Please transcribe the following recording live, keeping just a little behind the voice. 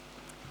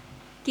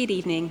Good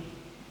evening.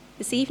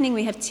 This evening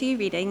we have two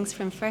readings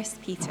from 1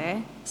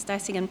 Peter,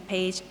 starting on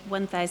page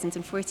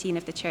 1014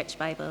 of the Church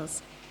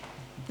Bibles.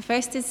 The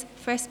first is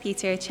 1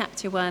 Peter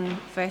chapter 1,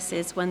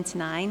 verses 1 to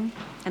 9,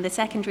 and the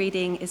second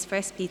reading is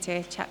 1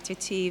 Peter chapter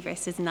 2,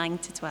 verses 9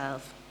 to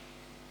 12,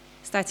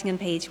 starting on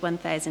page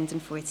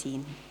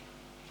 1014.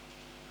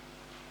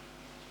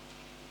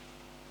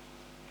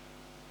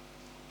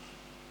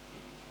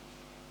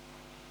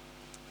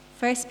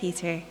 First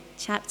Peter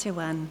chapter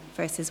 1,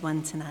 verses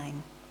 1 to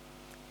 9.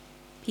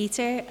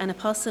 Peter, an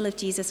apostle of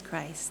Jesus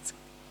Christ,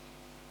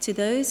 to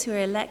those who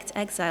are elect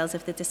exiles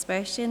of the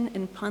dispersion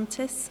in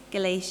Pontus,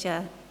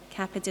 Galatia,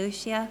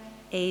 Cappadocia,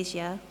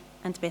 Asia,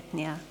 and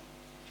Bithynia,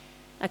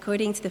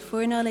 according to the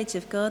foreknowledge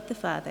of God the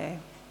Father,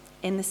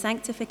 in the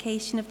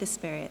sanctification of the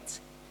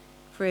Spirit,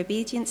 for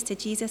obedience to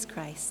Jesus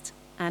Christ,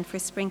 and for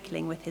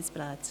sprinkling with his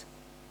blood.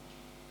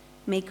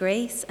 May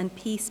grace and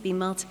peace be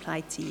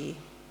multiplied to you.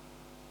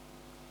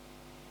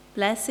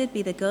 Blessed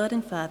be the God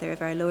and Father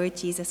of our Lord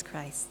Jesus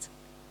Christ.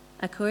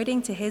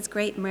 According to his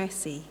great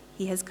mercy,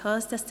 he has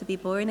caused us to be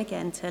born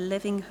again to a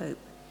living hope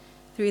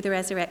through the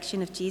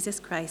resurrection of Jesus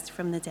Christ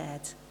from the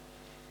dead,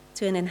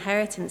 to an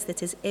inheritance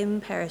that is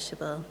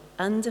imperishable,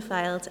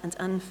 undefiled, and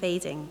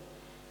unfading,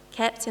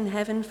 kept in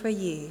heaven for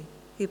you,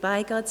 who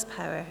by God's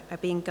power are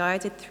being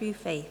guarded through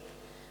faith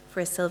for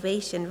a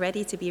salvation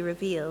ready to be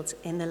revealed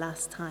in the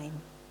last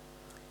time.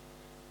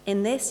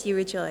 In this you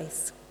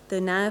rejoice, though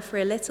now for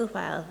a little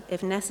while,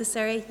 if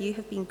necessary, you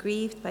have been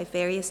grieved by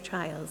various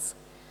trials,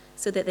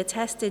 so that the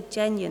tested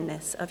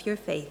genuineness of your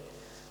faith,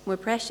 more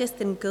precious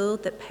than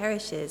gold that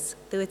perishes,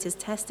 though it is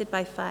tested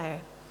by fire,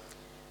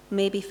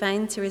 may be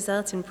found to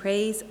result in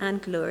praise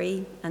and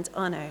glory and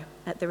honor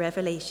at the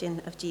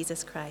revelation of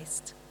Jesus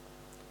Christ.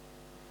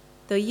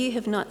 Though you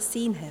have not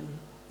seen him,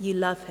 you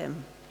love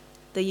him.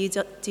 Though you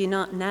do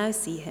not now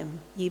see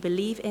him, you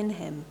believe in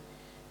him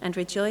and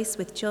rejoice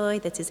with joy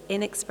that is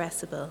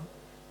inexpressible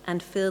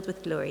and filled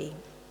with glory,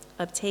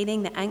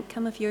 obtaining the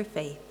outcome of your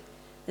faith,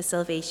 the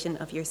salvation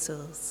of your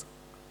souls.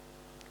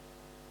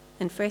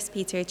 In 1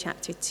 Peter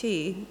chapter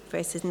 2,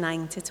 verses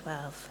 9 to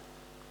 12.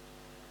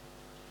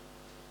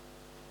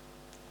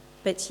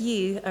 But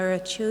you are a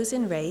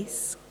chosen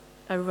race,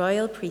 a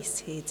royal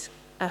priesthood,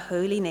 a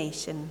holy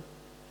nation,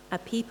 a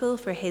people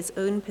for his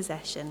own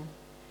possession,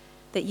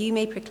 that you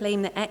may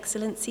proclaim the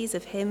excellencies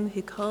of him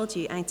who called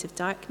you out of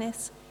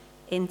darkness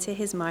into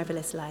his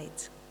marvelous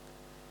light.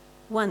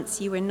 Once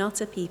you were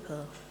not a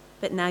people,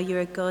 but now you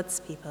are God's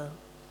people.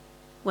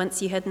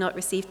 Once you had not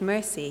received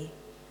mercy,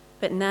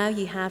 but now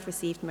you have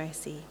received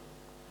mercy.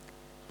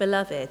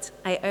 Beloved,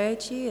 I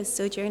urge you as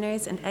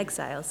sojourners and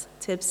exiles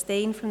to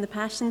abstain from the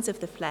passions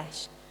of the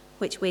flesh,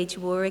 which wage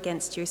war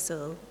against your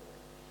soul.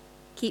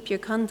 Keep your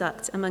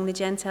conduct among the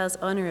Gentiles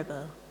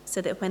honorable,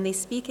 so that when they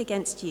speak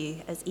against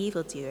you as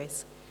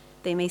evildoers,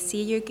 they may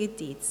see your good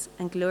deeds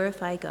and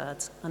glorify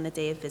God on the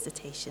day of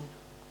visitation.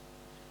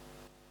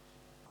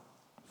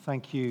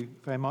 Thank you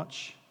very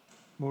much,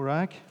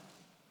 Morag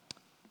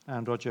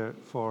and Roger,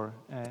 for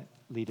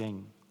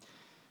leading.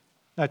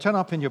 Now turn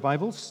up in your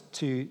Bibles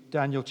to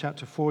Daniel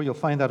chapter 4. You'll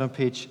find that on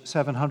page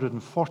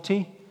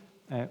 740.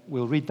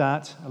 We'll read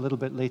that a little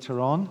bit later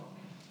on.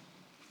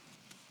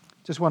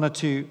 Just one or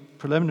two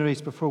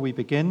preliminaries before we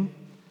begin.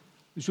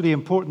 It was really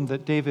important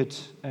that David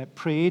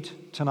prayed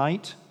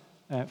tonight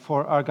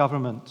for our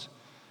government.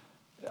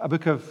 A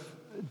book of,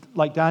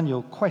 like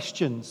Daniel,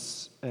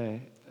 questions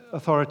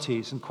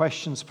authorities and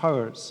questions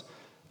powers.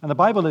 And the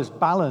Bible is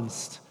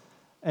balanced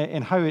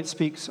in how it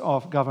speaks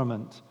of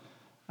government.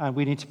 And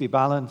we need to be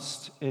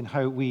balanced in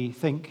how we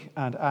think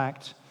and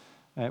act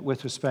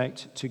with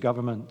respect to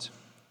government.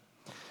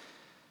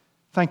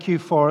 Thank you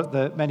for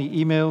the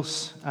many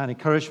emails and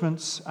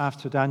encouragements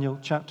after Daniel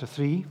chapter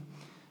 3.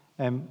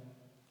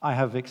 I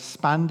have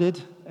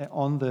expanded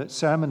on the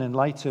sermon in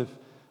light of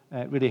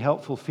really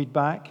helpful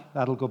feedback.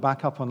 That'll go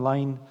back up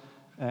online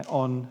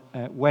on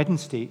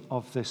Wednesday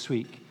of this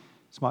week.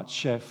 It's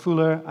much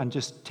fuller and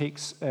just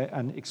takes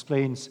and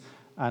explains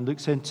and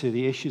looks into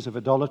the issues of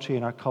idolatry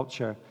in our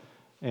culture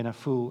in a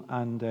full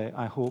and,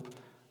 I hope,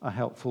 a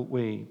helpful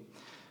way.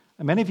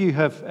 And many of you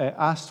have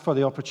asked for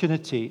the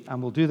opportunity,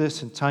 and we'll do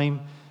this in time,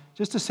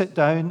 just to sit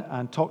down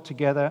and talk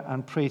together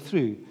and pray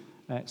through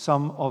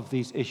some of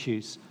these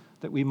issues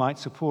that we might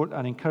support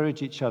and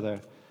encourage each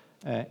other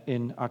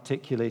in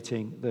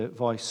articulating the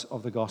voice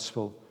of the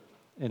gospel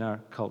in our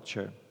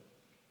culture.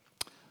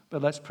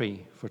 But let's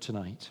pray for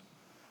tonight.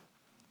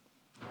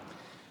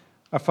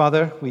 Our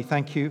Father, we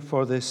thank you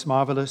for this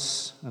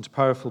marvelous and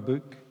powerful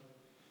book.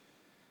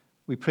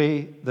 We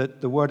pray that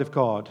the Word of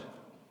God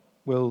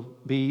will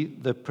be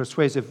the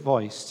persuasive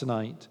voice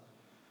tonight.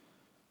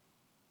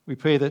 We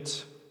pray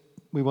that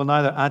we will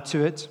neither add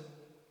to it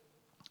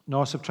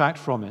nor subtract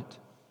from it,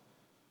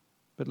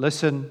 but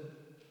listen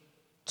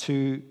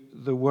to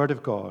the Word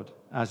of God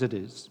as it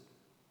is.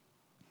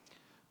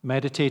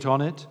 Meditate on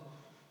it,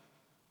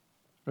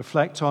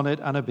 reflect on it,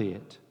 and obey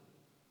it.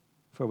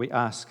 For we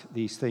ask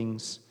these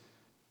things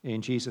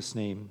in Jesus'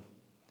 name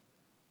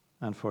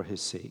and for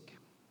his sake.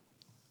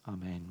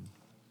 Amen.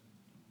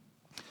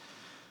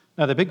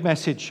 Now, the big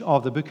message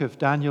of the book of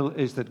Daniel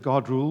is that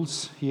God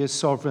rules. He is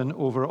sovereign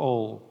over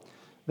all.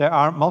 There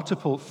are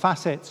multiple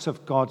facets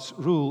of God's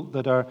rule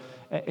that are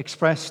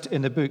expressed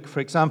in the book. For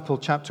example,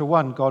 chapter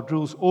 1, God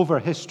rules over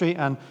history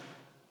and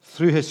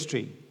through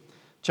history.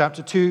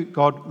 Chapter 2,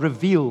 God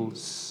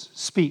reveals,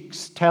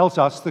 speaks, tells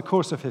us the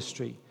course of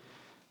history.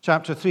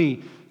 Chapter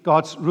 3,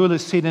 God's rule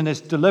is seen in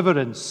his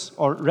deliverance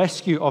or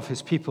rescue of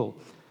his people.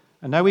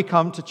 And now we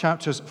come to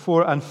chapters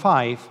 4 and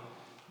 5,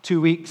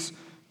 2 weeks.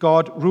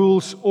 God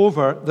rules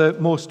over the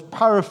most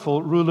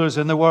powerful rulers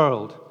in the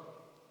world.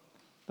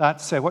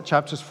 That's what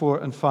chapters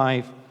 4 and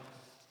 5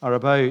 are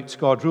about.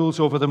 God rules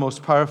over the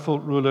most powerful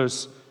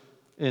rulers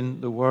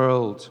in the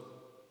world.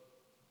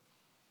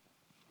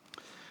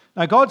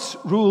 Now, God's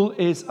rule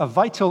is a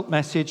vital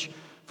message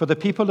for the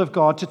people of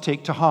God to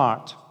take to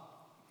heart.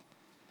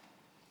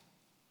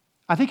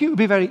 I think it would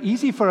be very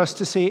easy for us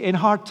to say in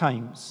hard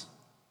times.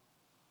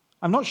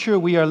 I'm not sure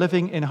we are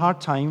living in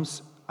hard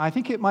times. I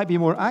think it might be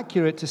more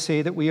accurate to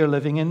say that we are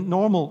living in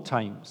normal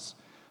times.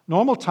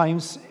 Normal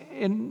times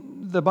in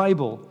the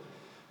Bible.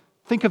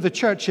 Think of the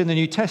church in the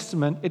New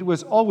Testament. It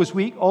was always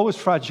weak, always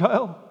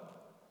fragile,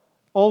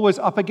 always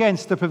up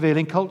against the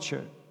prevailing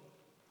culture.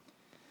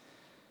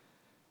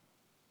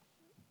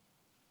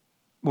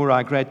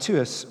 Morag read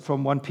to us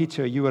from 1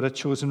 Peter, you are a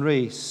chosen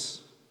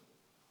race.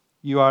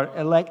 You are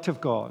elect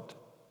of God,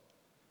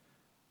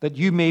 that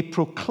you may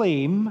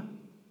proclaim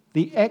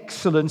the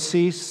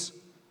excellencies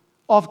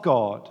of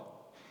God.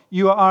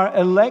 You are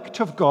elect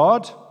of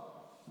God,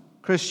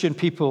 Christian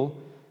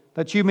people,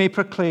 that you may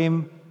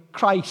proclaim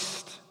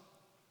Christ,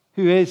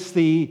 who is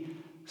the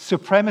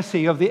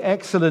supremacy of the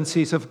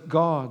excellencies of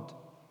God.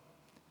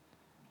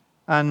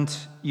 And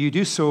you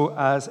do so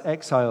as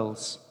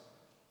exiles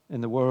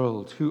in the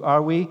world. Who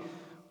are we?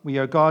 We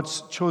are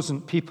God's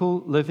chosen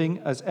people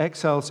living as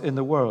exiles in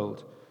the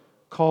world,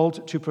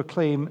 called to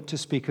proclaim, to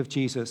speak of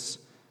Jesus,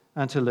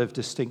 and to live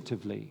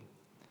distinctively.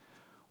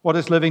 What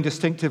does living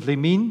distinctively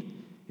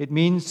mean? It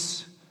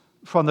means,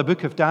 from the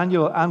book of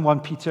Daniel and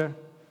 1 Peter,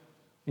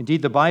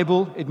 indeed the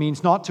Bible, it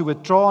means not to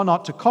withdraw,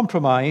 not to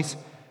compromise,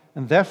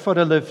 and therefore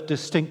to live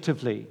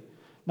distinctively.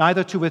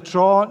 Neither to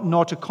withdraw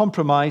nor to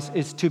compromise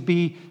is to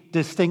be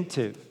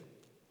distinctive,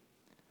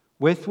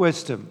 with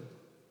wisdom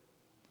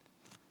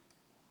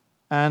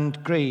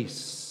and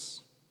grace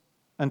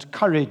and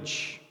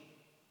courage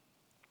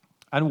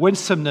and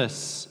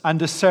winsomeness and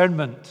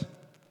discernment,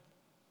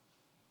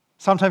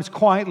 sometimes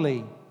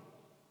quietly,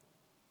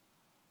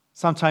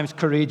 sometimes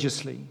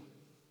courageously.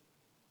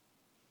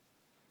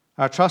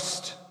 Our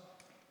trust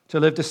to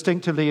live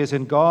distinctively is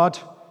in God,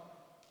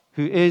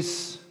 who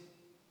is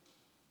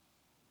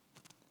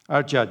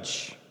our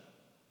judge.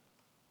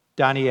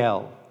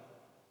 Daniel,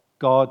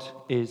 God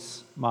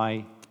is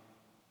my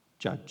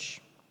judge.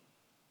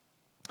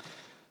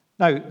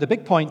 Now, the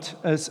big point,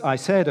 as I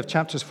said, of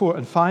chapters 4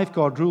 and 5,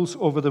 God rules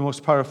over the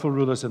most powerful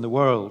rulers in the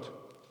world.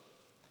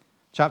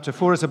 Chapter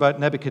 4 is about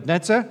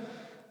Nebuchadnezzar.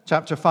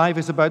 Chapter 5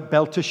 is about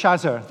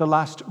Belteshazzar, the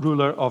last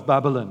ruler of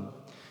Babylon.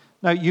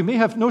 Now, you may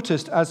have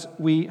noticed, as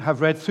we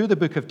have read through the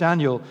book of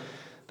Daniel,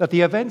 that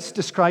the events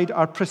described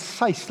are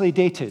precisely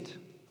dated.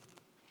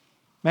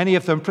 Many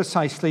of them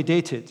precisely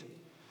dated.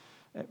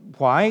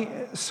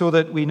 Why? So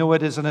that we know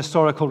it is an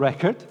historical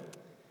record.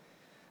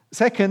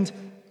 Second,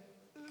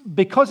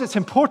 because it's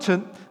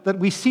important that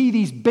we see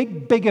these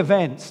big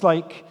events,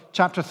 like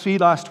chapter 3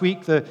 last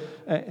week, the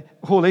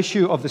whole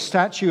issue of the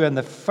statue and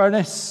the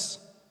furnace.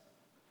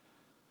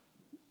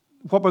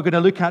 What we're going to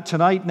look at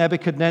tonight,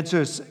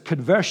 Nebuchadnezzar's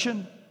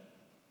conversion.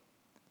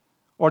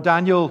 Or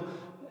Daniel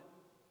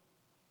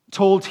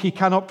told he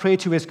cannot pray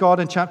to his God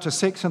in chapter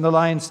 6 in the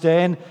lion's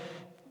den.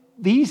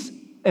 These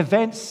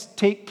events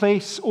take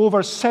place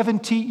over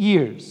 70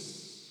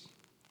 years.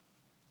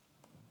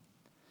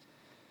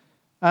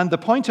 And the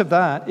point of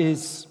that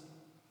is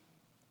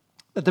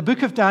that the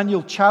book of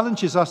Daniel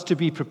challenges us to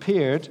be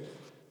prepared,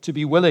 to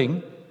be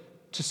willing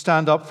to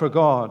stand up for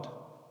God.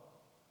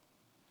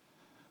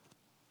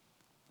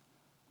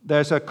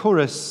 There's a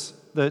chorus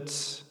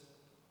that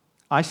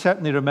I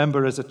certainly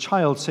remember as a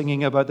child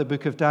singing about the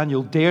book of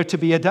Daniel, Dare to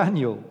be a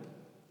Daniel.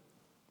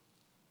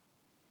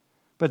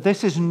 But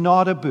this is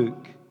not a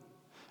book,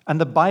 and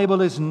the Bible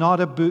is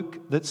not a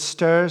book that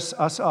stirs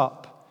us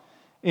up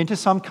into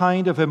some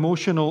kind of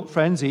emotional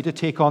frenzy to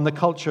take on the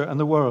culture and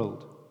the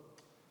world.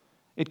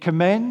 It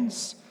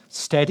commends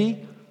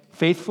steady,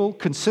 faithful,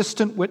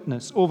 consistent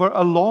witness over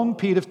a long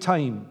period of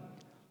time,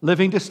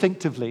 living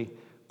distinctively,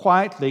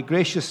 quietly,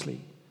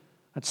 graciously,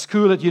 at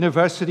school, at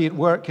university, at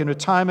work, in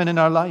retirement, in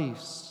our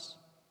lives.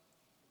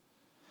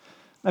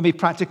 Let me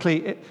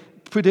practically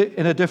put it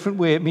in a different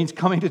way. It means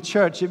coming to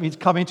church. It means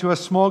coming to a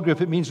small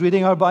group. It means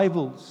reading our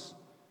Bibles.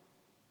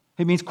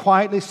 It means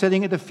quietly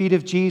sitting at the feet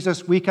of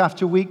Jesus week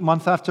after week,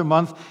 month after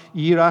month,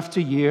 year after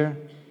year,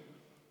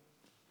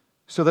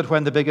 so that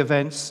when the big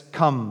events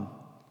come,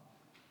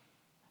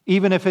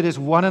 even if it is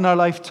one in our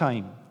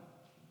lifetime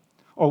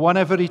or one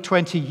every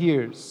 20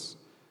 years,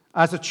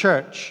 as a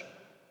church,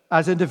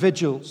 as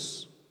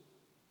individuals,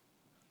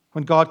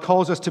 when God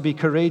calls us to be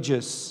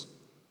courageous,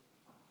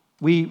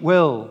 We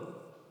will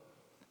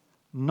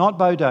not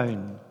bow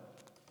down.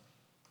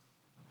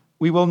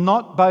 We will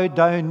not bow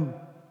down,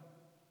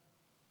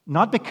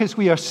 not because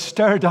we are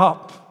stirred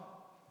up.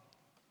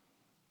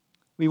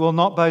 We will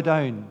not bow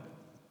down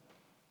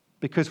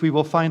because we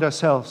will find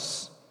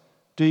ourselves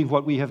doing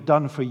what we have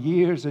done for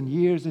years and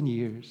years and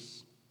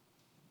years.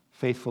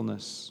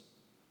 Faithfulness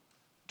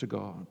to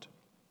God.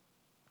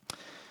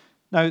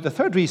 Now, the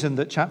third reason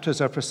that chapters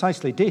are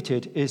precisely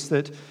dated is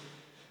that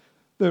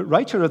the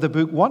writer of the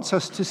book wants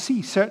us to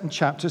see certain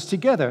chapters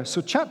together. So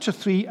chapter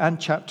 3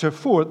 and chapter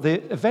 4,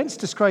 the events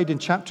described in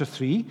chapter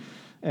 3,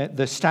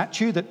 the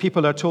statue that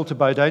people are told to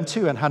bow down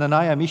to, and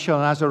Hananiah, Mishael,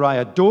 and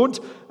Azariah don't,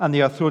 and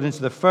they are thrown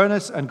into the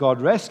furnace, and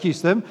God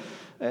rescues them.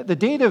 The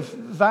date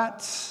of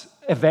that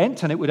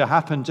event, and it would have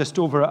happened just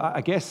over,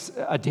 I guess,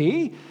 a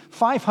day,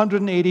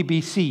 580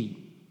 BC.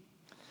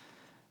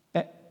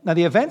 Now,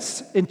 the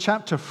events in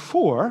chapter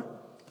 4,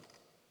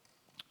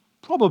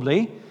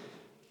 probably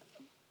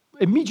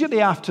immediately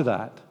after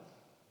that,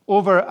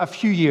 over a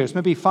few years,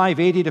 maybe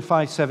 580 to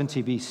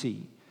 570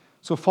 BC.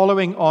 So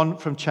following on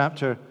from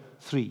chapter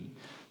 3.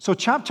 So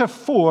chapter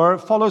 4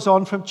 follows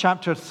on from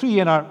chapter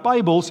 3 in our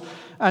Bibles,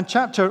 and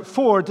chapter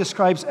 4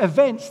 describes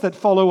events that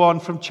follow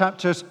on from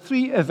chapter's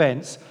 3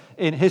 events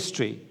in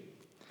history.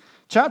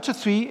 Chapter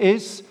 3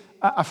 is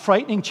a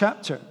frightening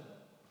chapter.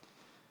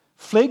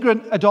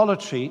 Flagrant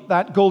idolatry,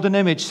 that golden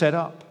image set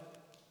up.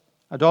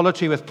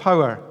 Idolatry with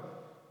power.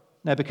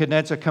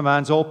 Nebuchadnezzar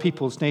commands all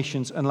peoples,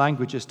 nations, and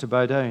languages to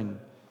bow down.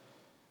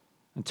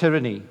 And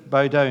tyranny,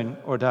 bow down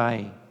or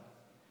die.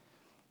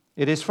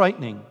 It is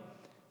frightening.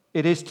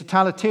 It is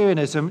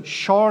totalitarianism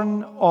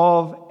shorn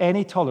of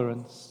any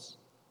tolerance.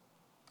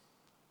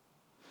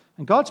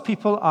 And God's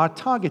people are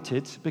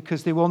targeted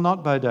because they will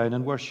not bow down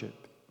and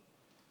worship.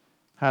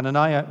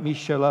 Hananiah,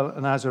 Mishael,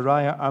 and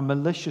Azariah are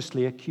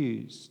maliciously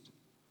accused.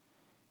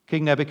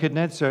 King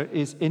Nebuchadnezzar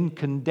is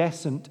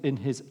incandescent in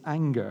his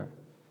anger.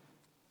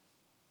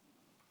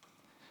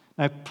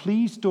 Now,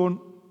 please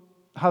don't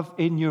have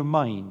in your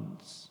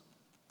minds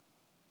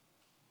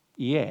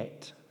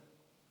yet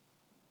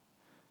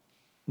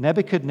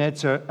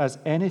Nebuchadnezzar as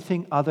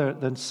anything other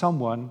than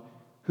someone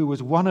who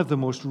was one of the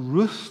most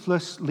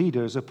ruthless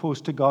leaders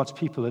opposed to God's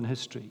people in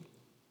history.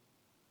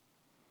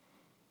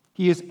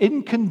 He is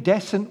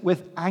incandescent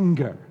with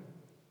anger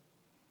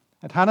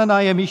at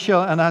Hananiah,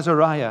 Mishael, and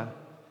Azariah,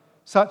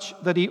 such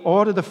that he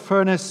ordered the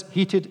furnace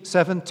heated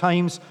 7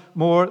 times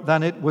more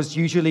than it was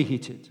usually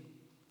heated.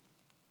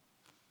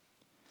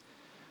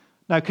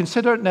 Now,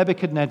 consider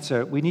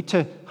Nebuchadnezzar. We need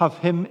to have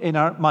him in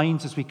our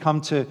minds as we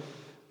come to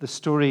the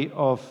story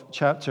of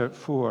chapter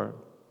 4.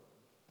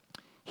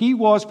 He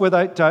was,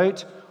 without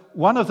doubt,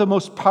 one of the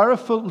most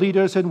powerful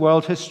leaders in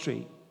world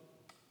history.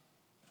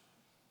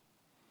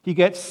 He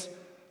gets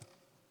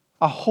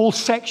a whole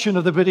section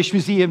of the British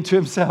Museum to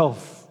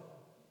himself.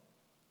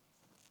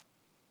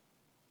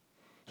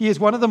 He is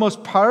one of the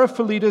most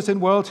powerful leaders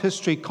in world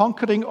history,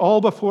 conquering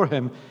all before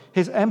him,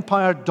 his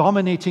empire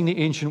dominating the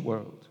ancient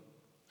world.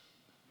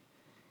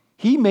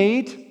 He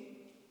made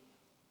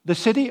the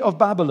city of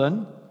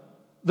Babylon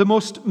the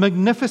most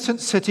magnificent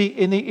city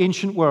in the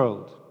ancient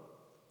world.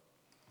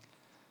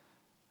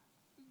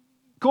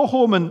 Go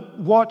home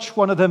and watch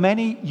one of the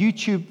many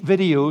YouTube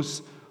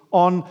videos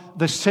on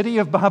the city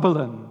of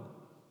Babylon.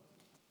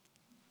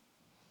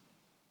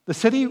 The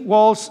city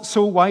walls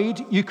so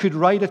wide you could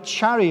ride a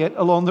chariot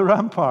along the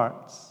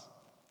ramparts.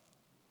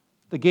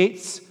 The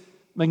gates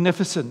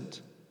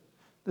magnificent.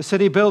 The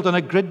city built on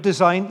a grid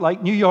design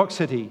like New York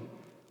City,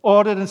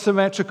 ordered and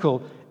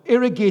symmetrical,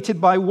 irrigated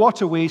by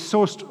waterways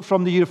sourced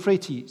from the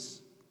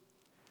Euphrates.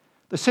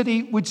 The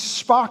city would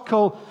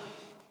sparkle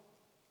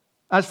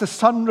as the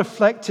sun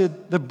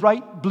reflected the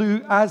bright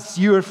blue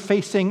azure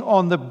facing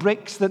on the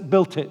bricks that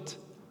built it.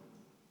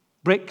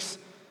 Bricks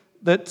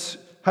that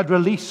had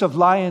reliefs of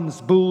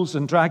lions, bulls,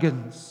 and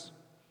dragons.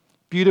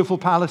 Beautiful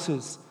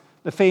palaces,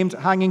 the famed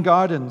Hanging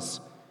Gardens.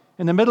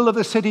 In the middle of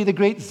the city, the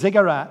great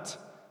ziggurat,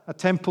 a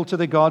temple to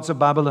the gods of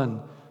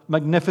Babylon.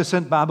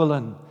 Magnificent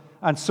Babylon.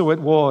 And so it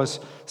was,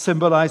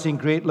 symbolizing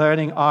great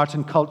learning, art,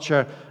 and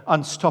culture,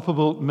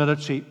 unstoppable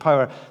military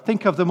power.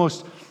 Think of the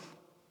most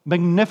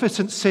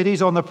magnificent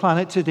cities on the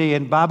planet today,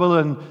 and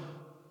Babylon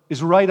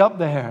is right up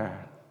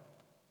there.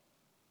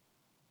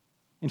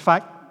 In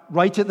fact,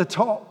 right at the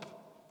top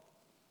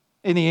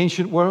in the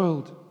ancient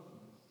world.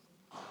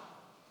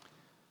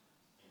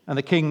 And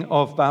the king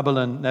of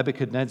Babylon,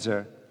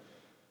 Nebuchadnezzar,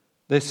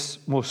 this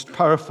most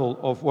powerful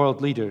of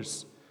world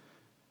leaders,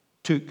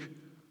 took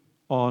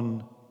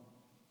on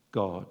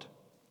God.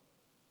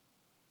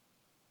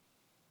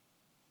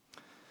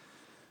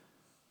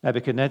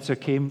 Nebuchadnezzar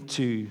came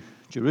to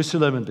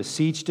Jerusalem and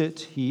besieged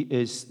it. He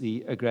is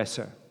the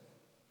aggressor.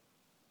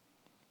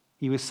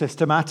 He was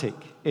systematic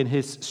in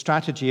his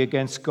strategy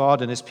against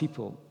God and his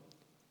people.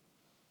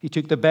 He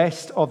took the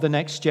best of the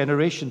next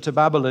generation to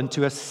Babylon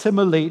to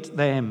assimilate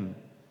them,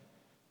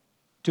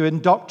 to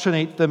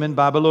indoctrinate them in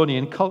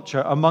Babylonian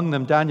culture, among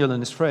them Daniel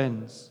and his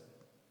friends.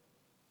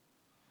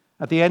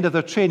 At the end of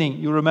their training,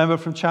 you remember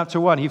from chapter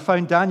 1, he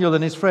found Daniel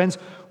and his friends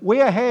way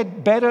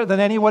ahead, better than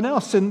anyone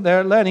else in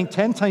their learning,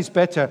 10 times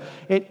better.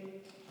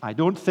 I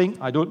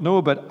don't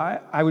know, but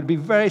I would be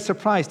very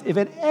surprised if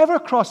it ever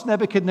crossed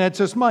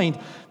Nebuchadnezzar's mind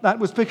that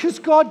was because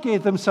God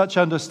gave them such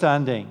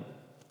understanding.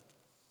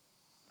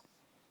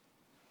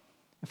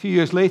 A few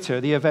years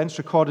later, the events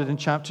recorded in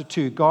chapter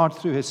 2, God,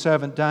 through his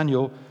servant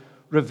Daniel,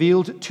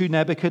 revealed to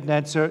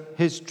Nebuchadnezzar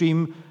his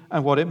dream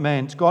and what it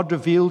meant. God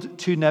revealed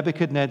to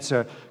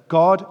Nebuchadnezzar.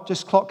 God,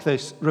 just clock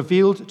this,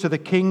 revealed to the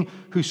king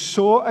who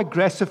so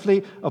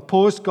aggressively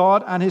opposed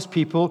God and his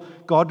people,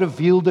 God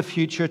revealed the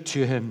future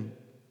to him.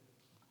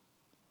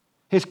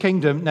 His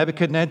kingdom,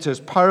 Nebuchadnezzar's,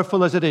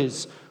 powerful as it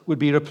is, would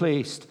be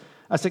replaced.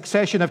 A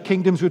succession of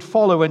kingdoms would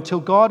follow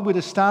until God would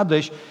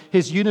establish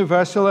his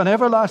universal and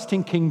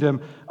everlasting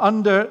kingdom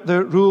under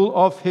the rule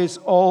of his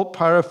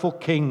all-powerful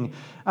king.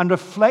 And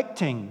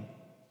reflecting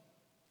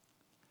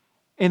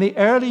in the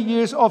early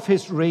years of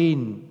his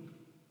reign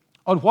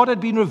on what had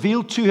been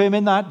revealed to him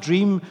in that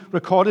dream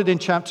recorded in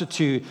chapter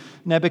 2,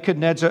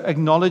 Nebuchadnezzar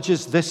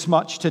acknowledges this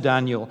much to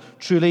Daniel.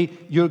 Truly,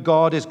 your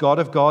God is God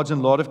of gods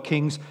and Lord of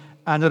kings,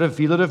 and a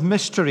revealer of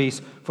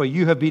mysteries, for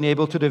you have been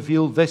able to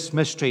reveal this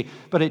mystery.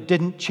 But it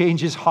didn't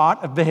change his heart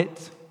a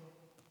bit.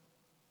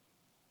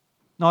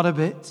 Not a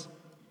bit.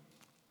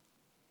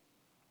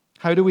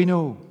 How do we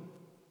know?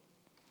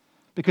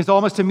 Because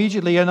almost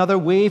immediately another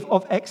wave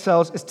of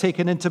exiles is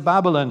taken into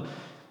Babylon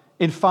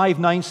in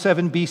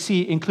 597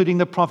 BC, including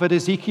the prophet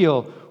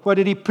Ezekiel. Where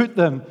did he put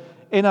them?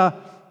 In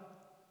a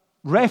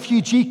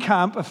refugee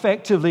camp,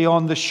 effectively,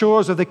 on the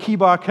shores of the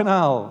Kibar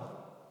Canal.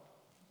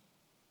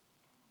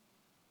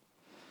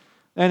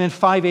 And in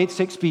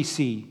 586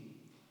 BC,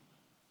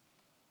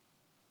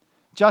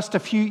 just a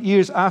few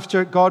years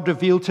after God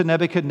revealed to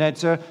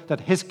Nebuchadnezzar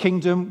that his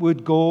kingdom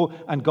would go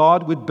and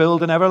God would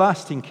build an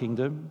everlasting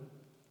kingdom,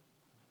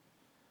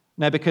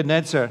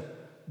 Nebuchadnezzar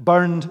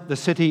burned the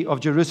city of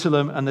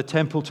Jerusalem and the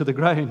temple to the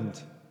ground.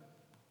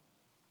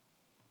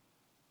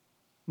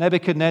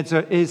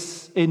 Nebuchadnezzar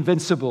is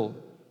invincible.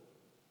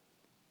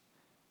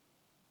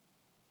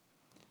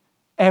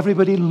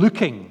 Everybody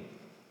looking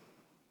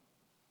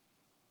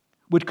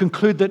would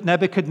conclude that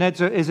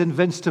Nebuchadnezzar is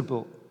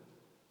invincible.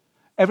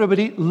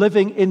 Everybody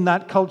living in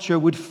that culture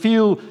would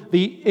feel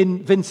the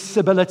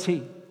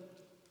invincibility.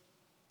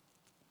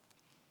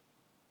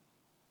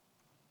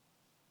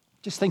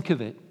 Just think of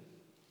it.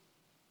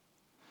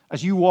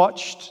 As you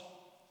watched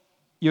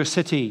your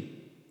city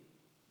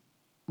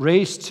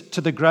razed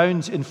to the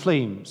ground in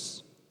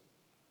flames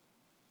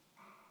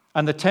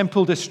and the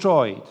temple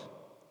destroyed,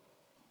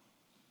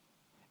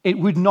 it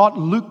would not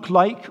look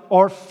like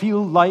or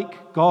feel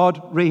like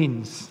God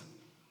reigns.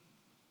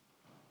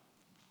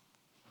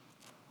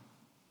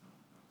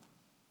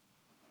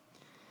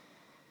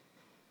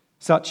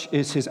 Such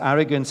is his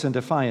arrogance and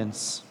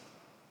defiance.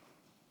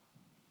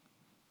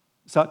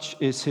 Such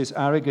is his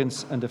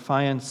arrogance and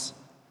defiance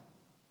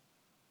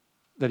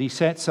that he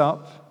sets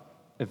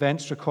up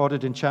events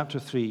recorded in chapter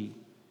 3.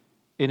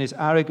 In his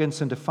arrogance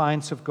and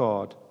defiance of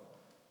God,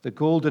 the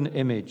golden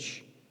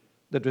image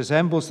that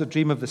resembles the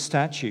dream of the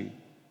statue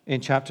in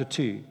chapter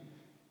 2,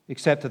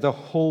 except that the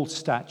whole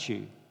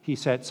statue he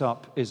sets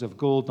up is of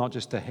gold, not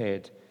just the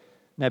head.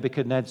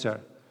 Nebuchadnezzar,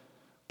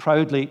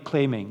 proudly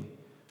claiming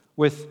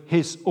with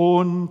his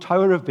own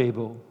Tower of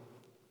Babel,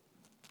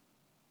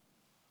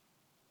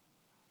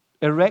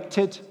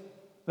 erected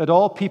that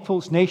all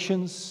peoples,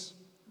 nations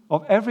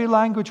of every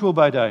language will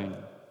bow down.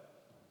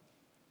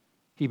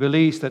 He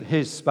believes that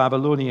his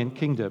Babylonian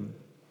kingdom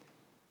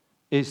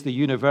is the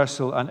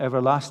universal and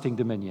everlasting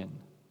dominion,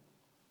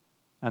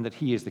 and that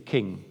he is the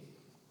king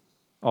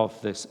of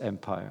this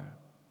empire.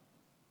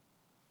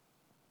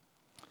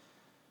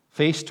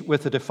 Faced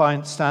with the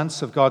defiant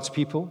stance of God's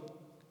people,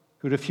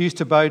 who refuse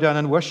to bow down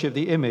and worship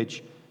the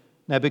image,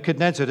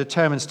 Nebuchadnezzar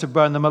determines to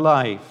burn them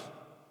alive.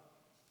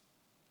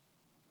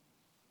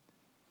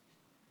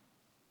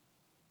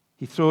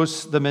 He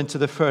throws them into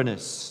the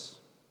furnace.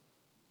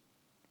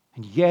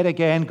 And yet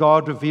again,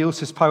 God reveals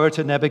his power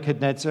to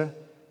Nebuchadnezzar.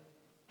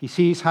 He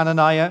sees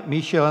Hananiah,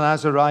 Mishael, and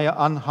Azariah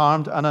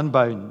unharmed and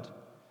unbound.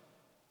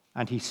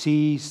 And he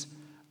sees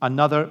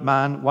another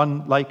man,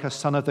 one like a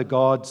son of the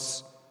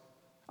gods.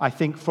 I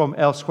think from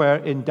elsewhere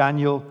in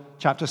Daniel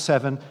chapter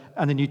 7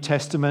 and the New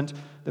Testament,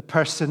 the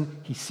person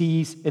he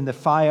sees in the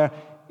fire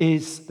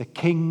is the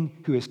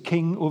king who is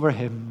king over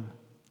him.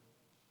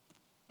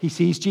 He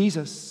sees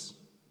Jesus.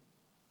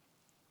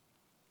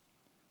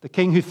 The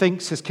king who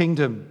thinks his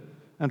kingdom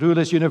and rule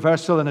is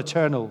universal and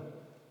eternal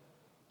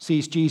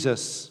sees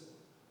Jesus,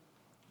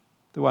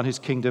 the one whose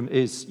kingdom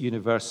is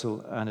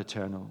universal and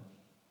eternal.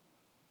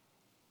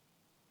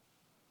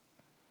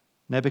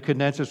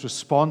 Nebuchadnezzar's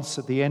response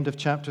at the end of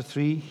chapter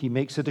 3, he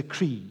makes a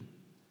decree.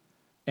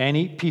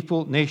 Any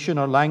people, nation,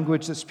 or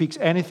language that speaks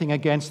anything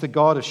against the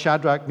God of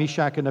Shadrach,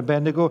 Meshach, and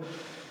Abednego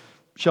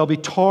shall be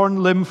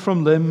torn limb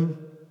from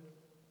limb,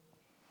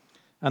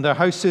 and their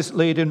houses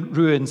laid in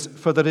ruins,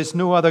 for there is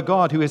no other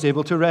God who is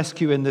able to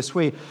rescue in this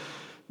way.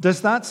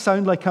 Does that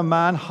sound like a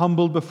man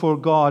humbled before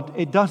God?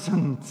 It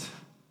doesn't.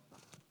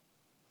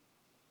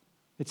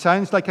 It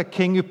sounds like a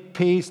king who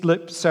pays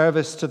lip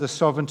service to the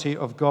sovereignty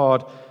of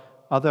God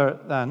other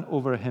than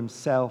over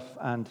himself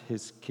and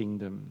his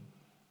kingdom.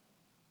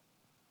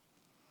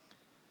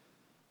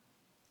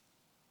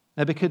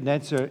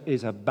 Nebuchadnezzar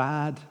is a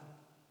bad,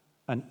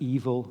 an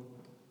evil,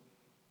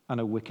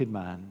 and a wicked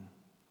man.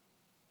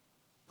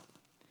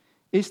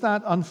 Is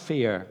that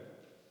unfair?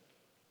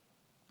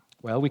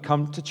 Well, we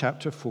come to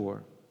chapter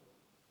 4.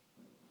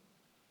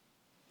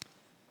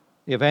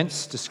 The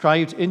events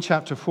described in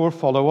chapter 4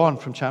 follow on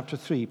from chapter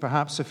 3,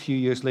 perhaps a few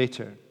years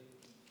later.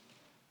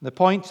 The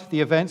point, the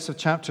events of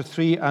chapter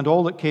 3 and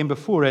all that came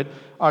before it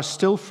are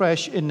still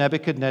fresh in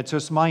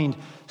Nebuchadnezzar's mind,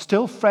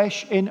 still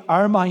fresh in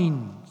our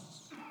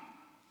minds.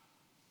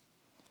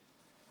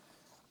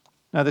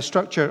 Now, the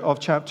structure of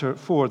chapter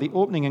 4, the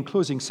opening and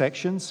closing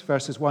sections,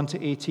 verses 1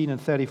 to 18 and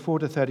 34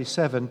 to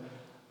 37,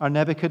 are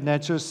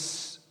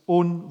Nebuchadnezzar's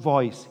own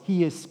voice.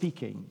 He is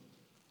speaking.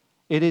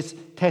 It is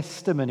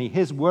testimony,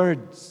 his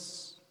words.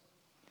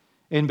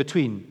 In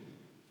between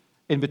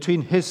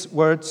his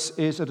words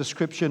is a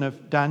description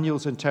of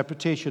Daniel's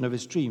interpretation of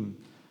his dream,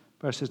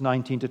 verses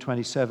 19 to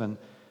 27,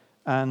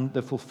 and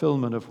the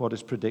fulfillment of what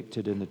is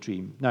predicted in the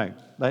dream. Now,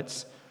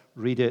 let's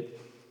read it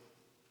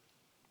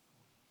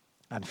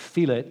and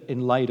feel it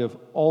in light of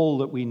all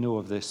that we know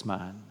of this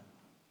man.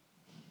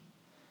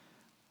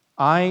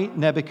 I,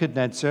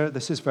 Nebuchadnezzar,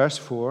 this is verse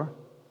 4,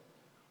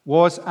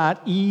 was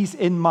at ease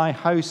in my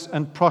house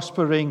and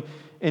prospering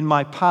in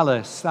my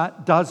palace.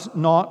 That does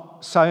not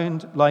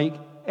sound like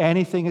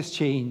anything has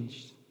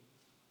changed.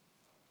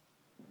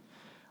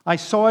 I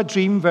saw a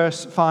dream,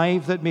 verse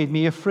 5, that made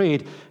me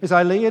afraid. As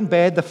I lay in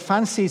bed, the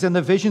fancies and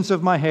the visions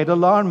of my head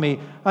alarmed me.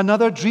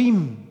 Another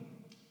dream.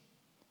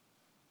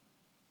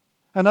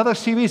 Another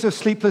series of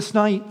sleepless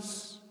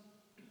nights.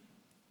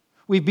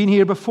 We've been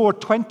here before,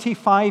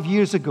 25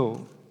 years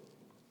ago.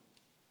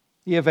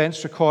 The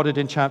events recorded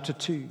in chapter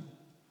 2.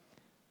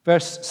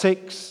 Verse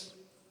 6.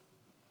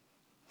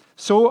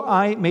 So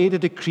I made a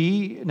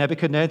decree,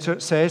 Nebuchadnezzar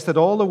says, that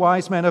all the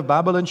wise men of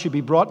Babylon should be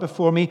brought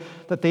before me,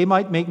 that they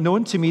might make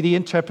known to me the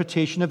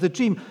interpretation of the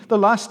dream. The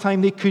last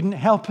time they couldn't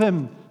help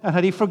him, and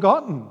had he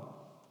forgotten?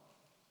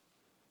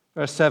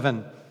 Verse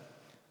 7.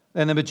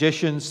 Then the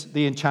magicians,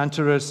 the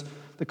enchanterers,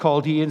 the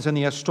Chaldeans and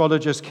the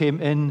astrologers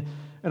came in,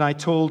 and I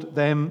told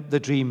them the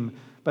dream,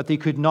 but they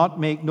could not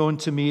make known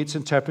to me its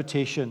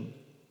interpretation.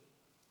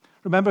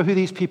 Remember who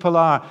these people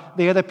are.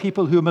 They are the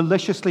people who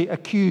maliciously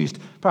accused,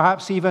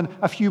 perhaps even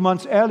a few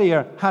months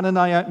earlier,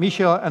 Hananiah,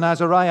 Mishael, and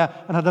Azariah,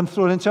 and had them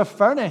thrown into a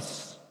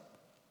furnace.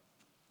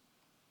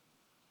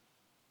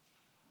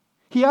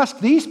 He asked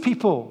these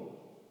people,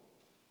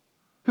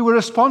 who were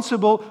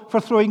responsible for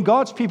throwing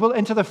God's people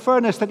into the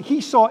furnace that he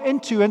saw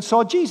into and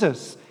saw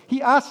Jesus.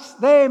 He asks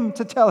them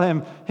to tell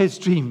him his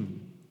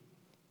dream.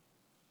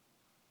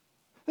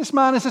 This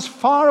man is as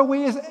far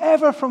away as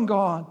ever from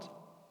God.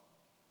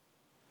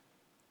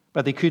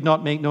 But they could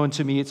not make known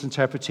to me its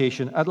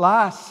interpretation. At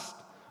last,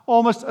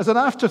 almost as an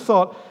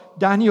afterthought,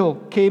 Daniel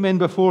came in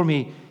before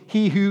me,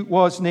 he who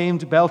was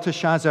named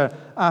Belteshazzar,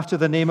 after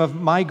the name of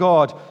my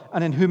God,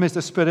 and in whom is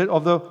the spirit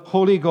of the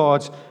holy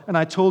gods. And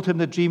I told him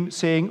the dream,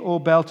 saying, O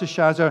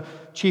Belteshazzar,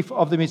 chief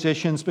of the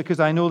musicians, because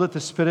I know that the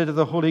spirit of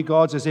the holy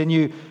gods is in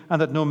you,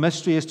 and that no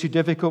mystery is too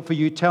difficult for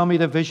you. Tell me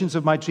the visions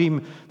of my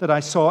dream that I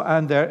saw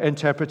and their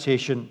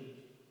interpretation.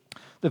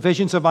 The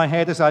visions of my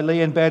head as I lay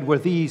in bed were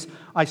these.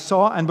 I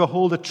saw and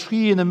behold a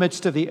tree in the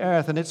midst of the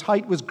earth, and its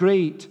height was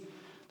great.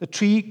 The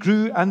tree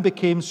grew and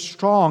became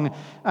strong,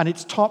 and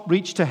its top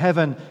reached to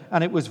heaven,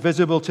 and it was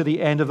visible to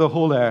the end of the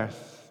whole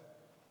earth.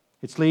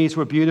 Its leaves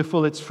were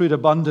beautiful, its fruit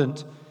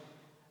abundant,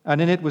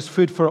 and in it was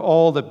food for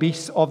all. The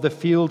beasts of the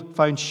field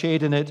found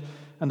shade in it,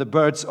 and the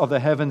birds of the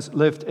heavens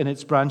lived in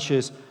its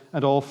branches,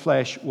 and all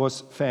flesh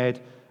was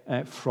fed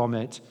from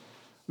it.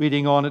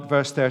 Reading on at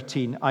verse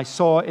 13, I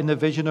saw in the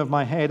vision of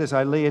my head as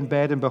I lay in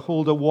bed, and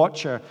behold, a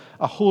watcher,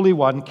 a holy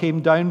one,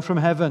 came down from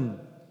heaven.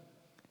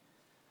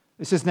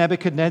 This is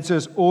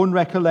Nebuchadnezzar's own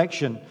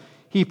recollection.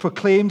 He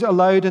proclaimed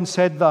aloud and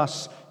said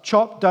thus,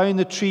 chop down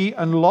the tree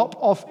and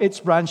lop off its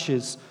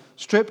branches,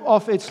 strip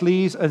off its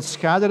leaves and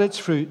scatter its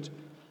fruit.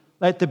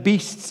 Let the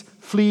beasts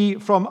flee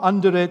from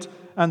under it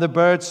and the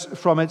birds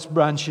from its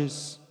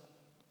branches.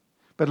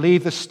 But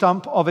leave the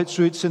stump of its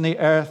roots in the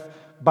earth,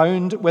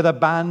 bound with a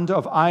band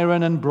of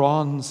iron and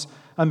bronze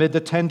amid the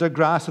tender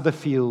grass of the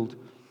field.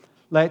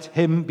 Let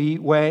him be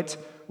wet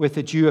with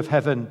the dew of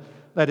heaven.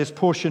 Let his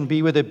portion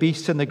be with the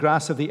beasts in the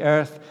grass of the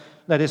earth.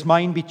 Let his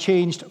mind be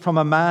changed from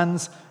a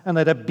man's, and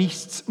let a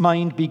beast's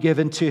mind be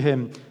given to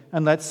him,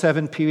 and let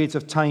 7 periods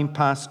of time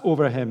pass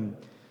over him.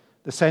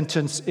 The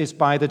sentence is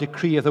by the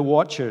decree of the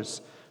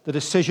watchers, the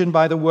decision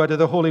by the word of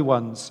the holy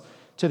ones,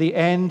 to the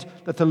end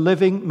that the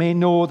living may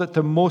know that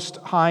the Most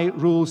High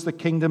rules the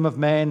kingdom of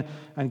men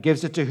and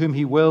gives it to whom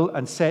he will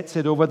and sets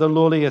it over the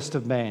lowliest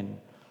of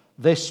men.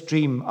 This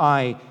dream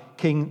I,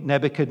 King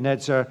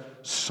Nebuchadnezzar,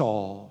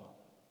 saw.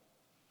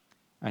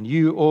 And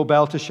you, O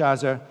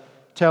Belteshazzar,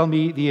 tell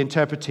me the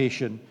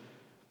interpretation,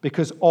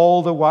 because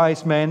all the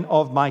wise men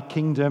of my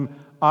kingdom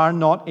are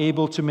not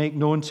able to make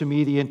known to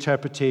me the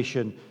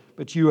interpretation,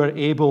 but you are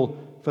able,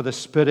 for the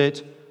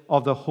Spirit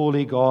of the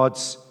holy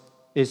gods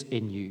is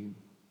in you.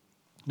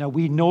 Now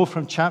we know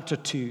from chapter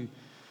 2,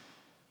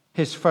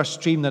 his first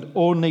dream, that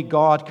only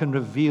God can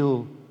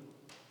reveal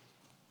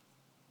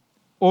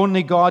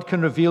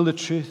the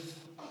truth.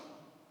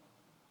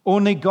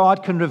 Only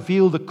God can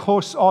reveal the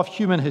course of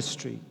human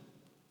history.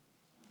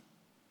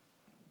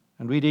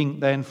 And reading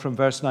then from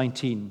verse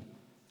 19,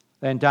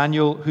 then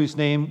Daniel, whose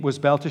name was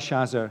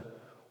Belteshazzar,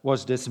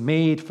 was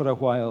dismayed for a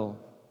while,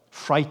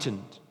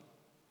 frightened,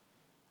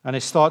 and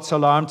his thoughts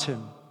alarmed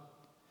him.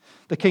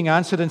 The king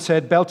answered and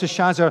said,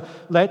 Belteshazzar,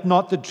 let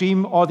not the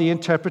dream or the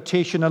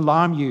interpretation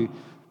alarm you.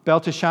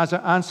 Belteshazzar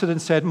answered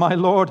and said, my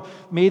lord,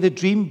 may the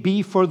dream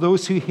be for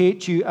those who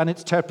hate you and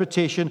its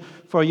interpretation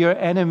for your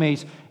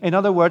enemies. In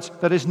other words,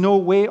 there is no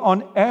way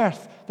on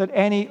earth that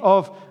any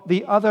of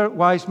the other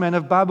wise men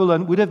of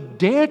Babylon would have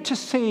dared to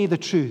say the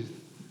truth.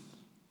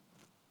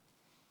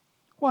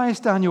 Why is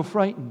Daniel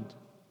frightened?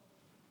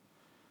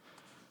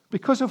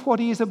 Because of what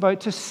he is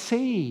about to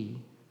say.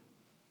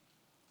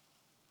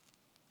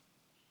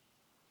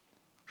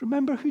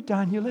 Remember who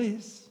Daniel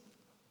is.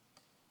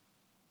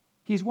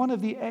 He's one of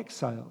the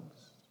exiles,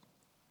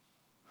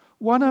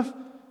 one of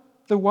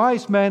the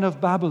wise men of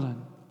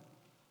Babylon.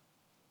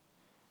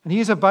 And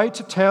he is about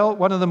to tell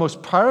one of the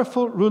most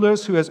powerful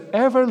rulers who has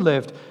ever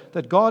lived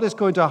that God is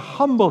going to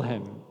humble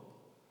him,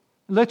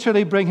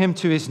 literally bring him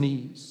to his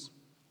knees.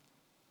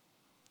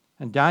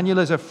 And Daniel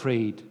is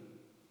afraid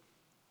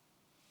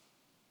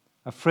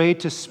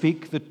to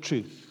speak the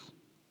truth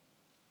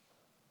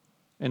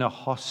in a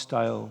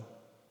hostile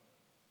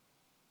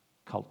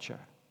culture.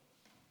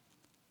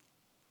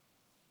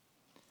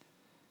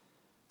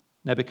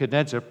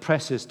 Nebuchadnezzar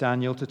presses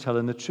Daniel to tell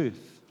him the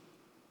truth.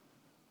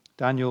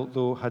 Daniel,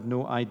 though, had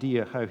no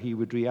idea how he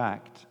would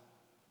react.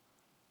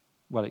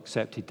 Well,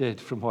 except he did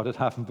from what had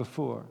happened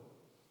before.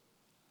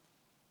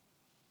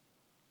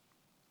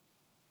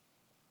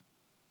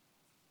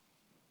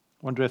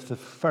 Wonder if the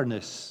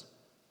furnace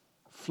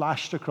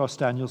flashed across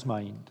Daniel's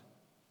mind.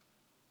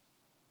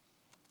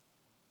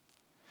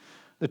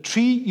 The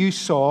tree you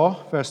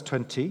saw, verse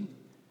 20,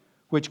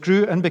 which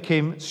grew and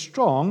became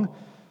strong.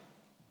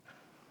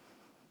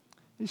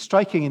 It's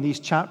striking in these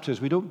chapters,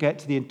 we don't get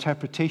to the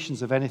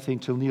interpretations of anything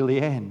till near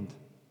the end.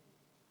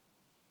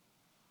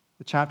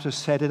 The chapters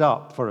set it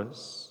up for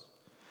us.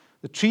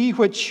 The tree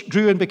which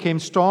grew and became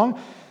strong,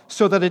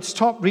 so that its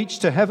top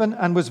reached to heaven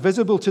and was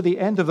visible to the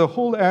end of the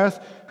whole earth,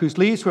 whose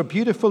leaves were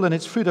beautiful and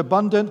its fruit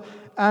abundant,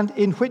 and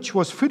in which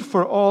was food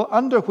for all,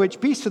 under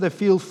which beasts of the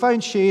field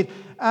found shade,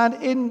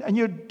 and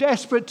you're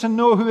desperate to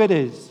know who it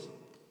is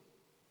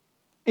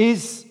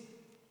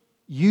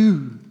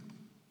you,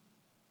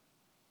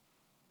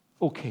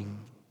 O King,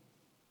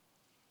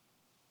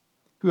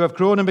 who have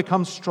grown and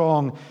become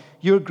strong.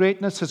 Your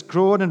greatness has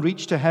grown and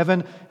reached to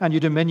heaven, and your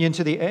dominion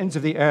to the ends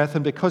of the earth.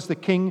 And because the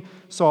king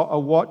saw a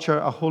watcher,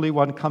 a holy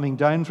one, coming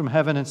down from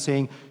heaven and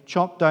saying,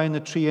 chop down the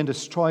tree and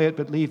destroy it,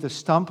 but leave the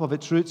stump of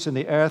its roots in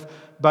the earth,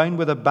 bound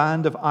with a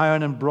band of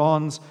iron and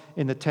bronze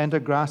in the tender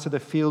grass of the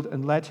field,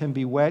 and let him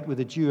be wet with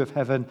the dew of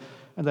heaven,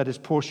 and let his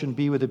portion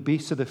be with the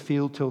beasts of the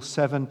field till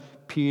 7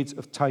 periods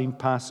of time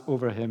pass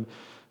over him.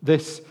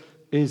 This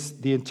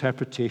is the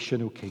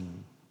interpretation, O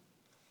King.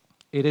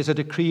 It is a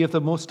decree of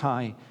the Most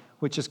High,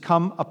 which has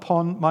come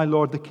upon my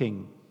lord the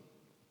king,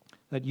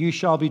 that you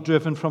shall be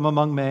driven from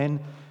among men,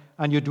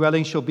 and your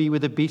dwelling shall be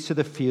with the beasts of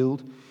the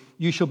field.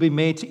 You shall be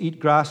made to eat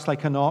grass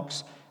like an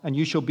ox, and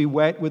you shall be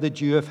wet with the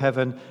dew of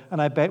heaven.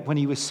 And I bet when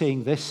he was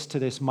saying this to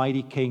this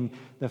mighty king,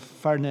 the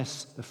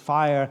furnace, the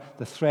fire,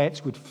 the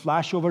threats would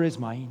flash over his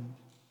mind.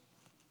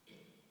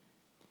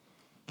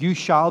 You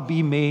shall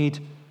be made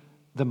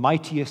the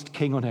mightiest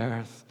king on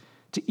earth,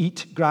 to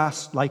eat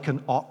grass like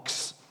an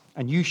ox,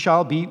 and you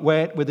shall be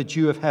wet with the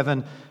dew of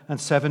heaven, and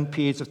 7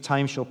 periods of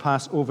time shall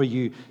pass over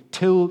you,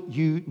 till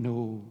you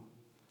know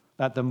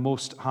that the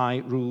Most High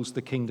rules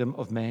the kingdom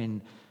of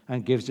men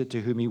and gives it to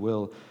whom he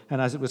will.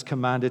 And as it was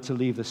commanded to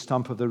leave the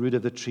stump of the root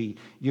of the tree,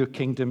 your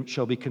kingdom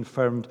shall be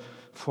confirmed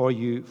for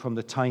you from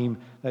the time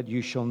that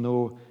you shall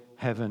know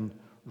heaven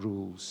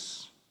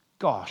rules.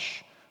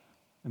 Gosh,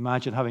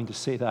 imagine having to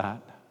say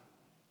that.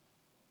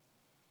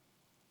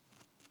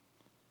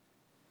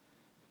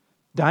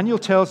 Daniel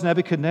tells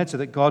Nebuchadnezzar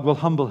that God will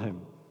humble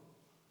him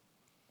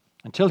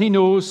until he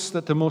knows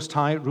that the Most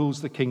High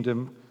rules the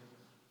kingdom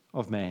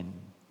of men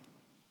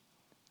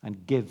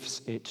and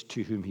gives it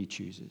to whom he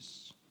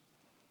chooses.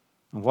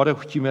 And what a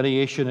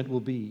humiliation it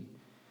will be.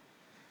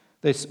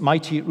 This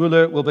mighty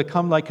ruler will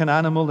become like an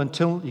animal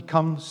until he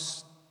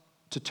comes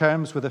to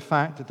terms with the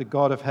fact that the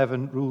God of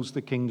heaven rules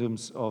the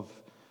kingdoms of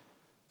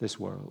this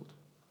world.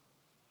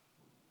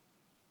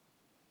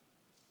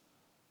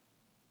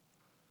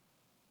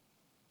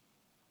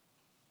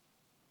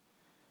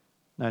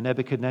 Now,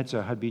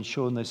 Nebuchadnezzar had been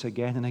shown this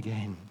again and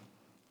again.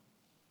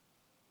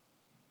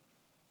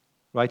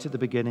 Right at the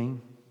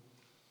beginning,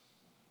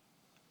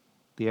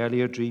 the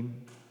earlier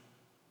dream,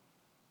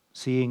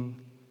 seeing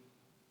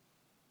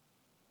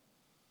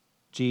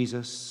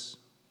Jesus,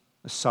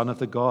 the Son of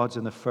the gods,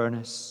 in the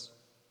furnace,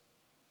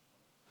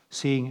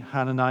 seeing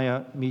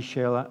Hananiah,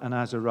 Mishael, and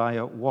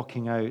Azariah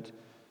walking out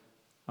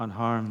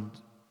unharmed.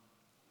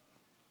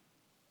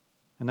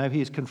 And now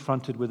he is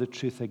confronted with the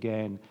truth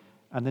again.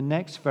 And the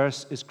next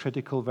verse is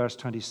critical, verse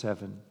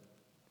 27.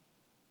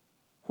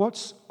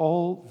 What's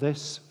all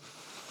this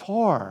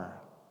for?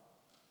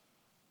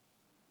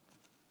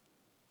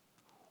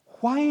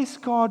 Why is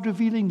God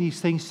revealing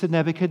these things to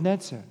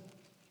Nebuchadnezzar?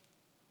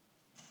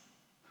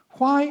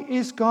 Why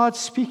is God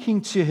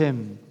speaking to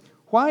him?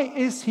 Why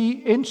is he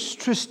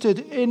interested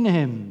in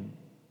him?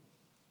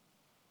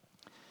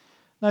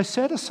 Now,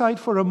 set aside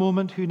for a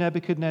moment who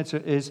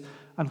Nebuchadnezzar is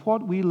and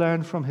what we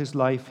learn from his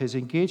life, his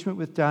engagement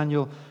with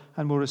Daniel,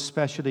 and more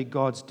especially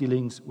God's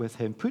dealings with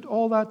him. Put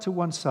all that to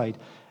one side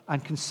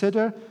and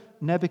consider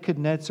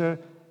Nebuchadnezzar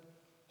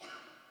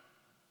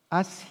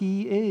as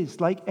he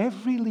is, like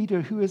every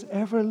leader who has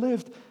ever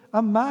lived,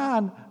 a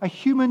man, a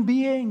human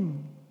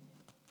being,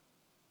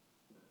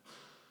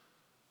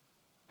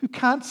 who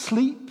can't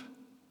sleep,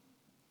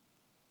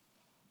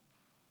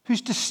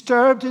 who's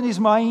disturbed in his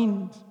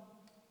mind,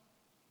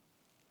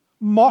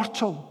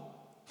 mortal,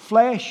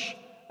 flesh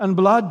and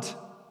blood.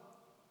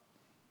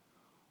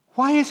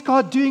 Why is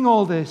God doing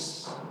all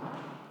this?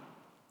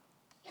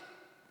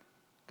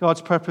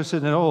 God's purpose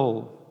in it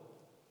all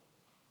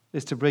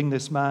is to bring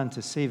this man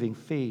to saving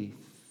faith.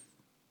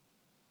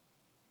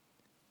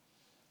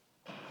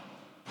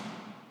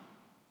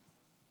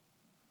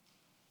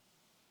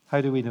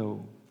 How do we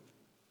know?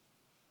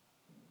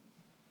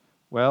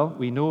 Well,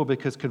 we know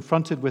because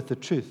confronted with the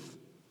truth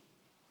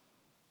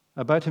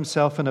about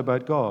himself and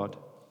about God,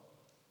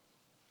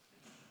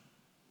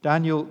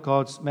 Daniel,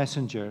 God's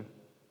messenger,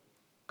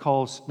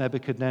 calls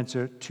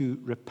Nebuchadnezzar to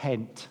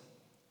repent.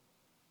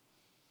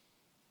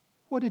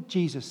 What did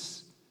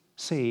Jesus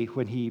say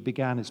when he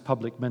began his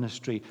public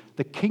ministry?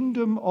 The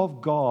kingdom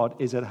of God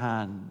is at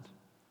hand.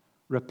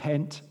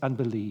 Repent and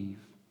believe.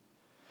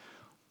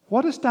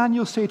 What does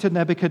Daniel say to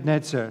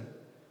Nebuchadnezzar?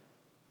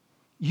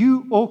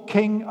 You, O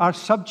king, are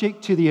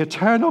subject to the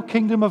eternal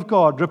kingdom of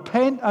God.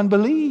 Repent and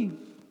believe.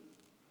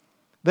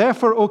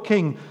 Therefore, O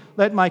king,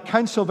 let my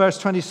counsel, verse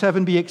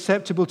 27, be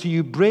acceptable to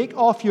you. Break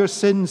off your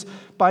sins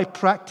by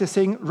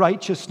practicing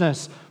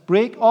righteousness.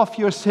 Break off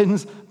your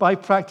sins by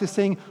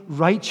practicing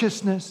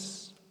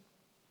righteousness.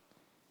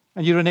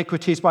 And your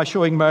iniquities by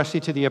showing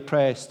mercy to the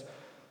oppressed,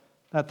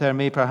 that there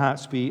may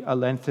perhaps be a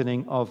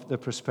lengthening of the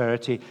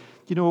prosperity.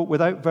 You know,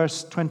 without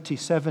verse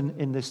 27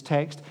 in this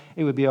text,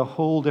 it would be a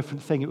whole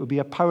different thing. It would be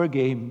a power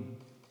game.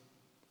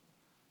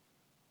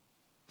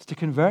 It's to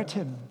convert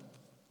him.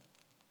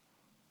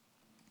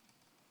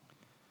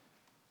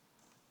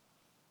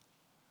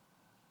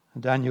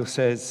 And Daniel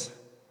says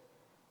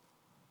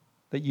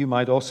that you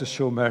might also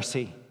show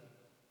mercy.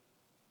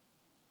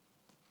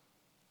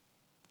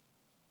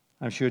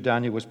 I'm sure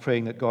Daniel was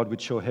praying that God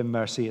would show him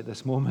mercy at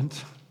this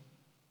moment.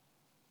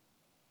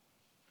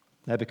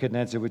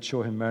 Nebuchadnezzar would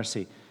show him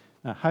mercy.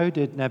 Now, how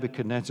did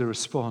Nebuchadnezzar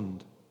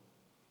respond?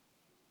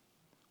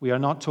 We are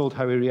not told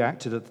how he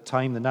reacted at the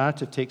time. The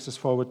narrative takes us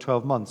forward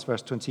 12 months,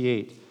 verse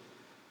 28.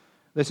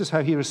 This is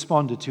how he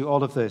responded to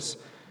all of this.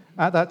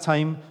 At that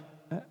time,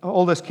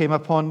 all this came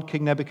upon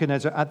King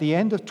Nebuchadnezzar. At the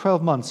end of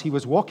 12 months, he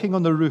was walking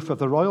on the roof of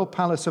the royal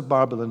palace of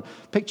Babylon.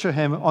 Picture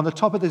him on the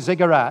top of the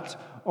ziggurat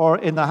or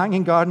in the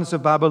hanging gardens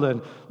of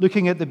Babylon,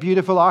 looking at the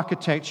beautiful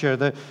architecture,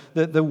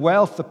 the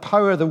wealth, the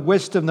power, the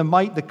wisdom, the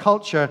might, the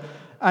culture.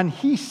 And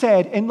he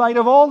said, in light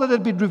of all that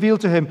had been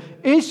revealed to him,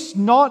 is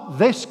not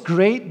this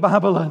great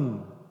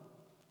Babylon,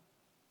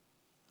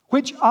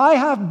 which I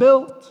have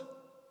built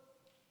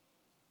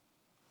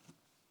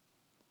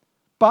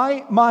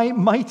by my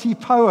mighty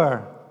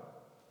power,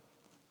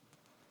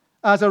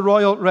 as a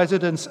royal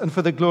residence and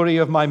for the glory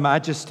of my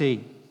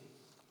majesty?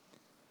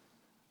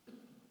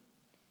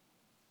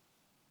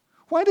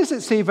 Why does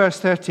it say, verse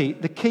 30,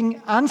 the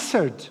king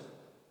answered?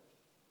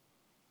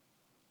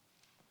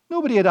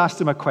 Nobody had asked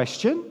him a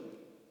question.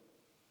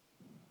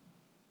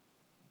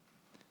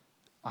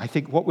 I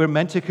think what we're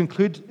meant to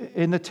conclude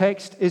in the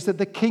text is that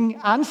the king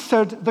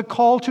answered the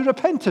call to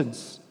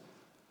repentance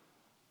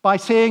by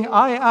saying,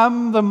 I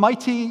am the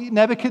mighty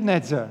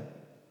Nebuchadnezzar,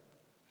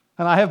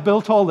 and I have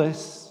built all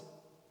this.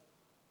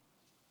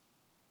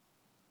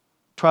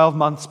 12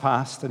 months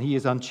passed, and he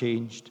is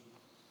unchanged.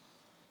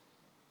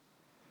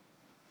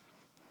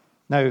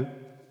 Now,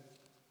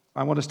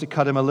 I want us to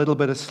cut him a little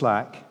bit of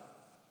slack.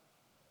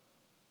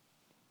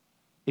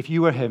 If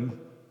you were him,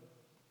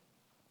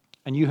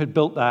 and you had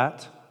built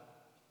that,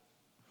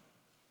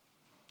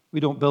 we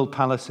don't build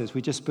palaces,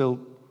 we just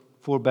build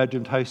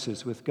 4-bedroomed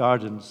houses with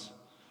gardens.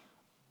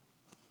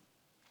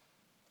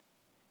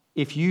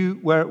 If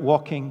you were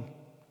walking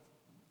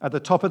at the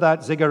top of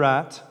that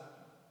ziggurat,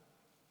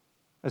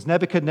 as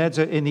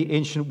Nebuchadnezzar in the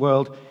ancient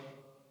world,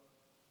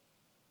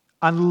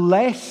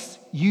 unless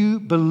you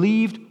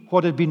believed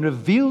what had been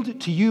revealed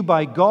to you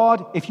by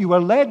God, if you were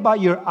led by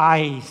your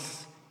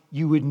eyes,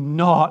 you would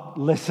not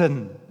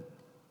listen.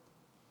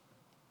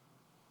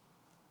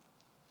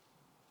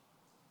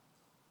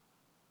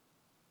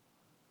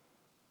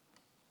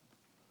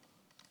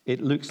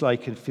 It looks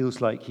like and feels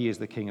like he is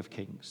the King of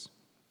Kings.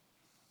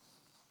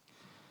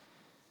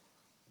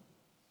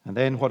 And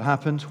then what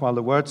happened? While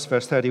the words,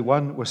 verse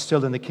 31, were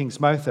still in the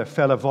king's mouth, there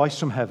fell a voice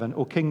from heaven,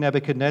 O King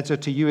Nebuchadnezzar,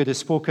 to you it is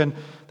spoken,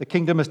 the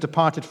kingdom has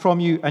departed from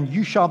you, and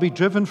you shall be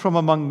driven from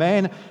among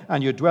men,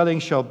 and your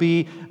dwelling shall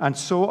be, and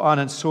so on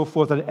and so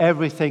forth. And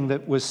everything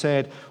that was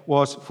said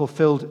was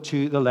fulfilled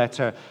to the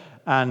letter.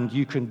 And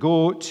you can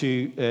go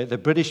to the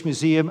British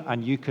Museum,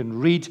 and you can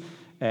read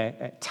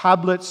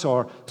tablets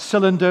or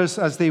cylinders,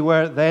 as they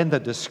were then,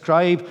 that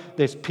describe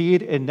this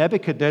period in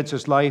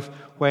Nebuchadnezzar's life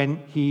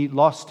when he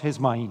lost his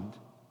mind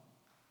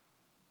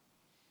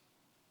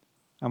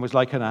and was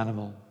like an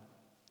animal.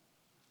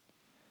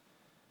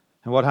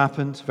 And what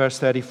happened? Verse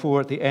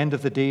 34, at the end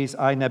of the days,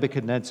 I,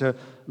 Nebuchadnezzar,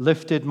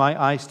 lifted my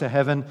eyes to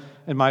heaven,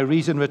 and my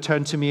reason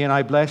returned to me, and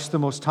I blessed the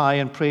Most High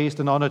and praised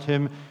and honored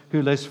him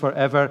who lives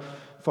forever,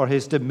 for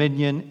his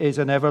dominion is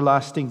an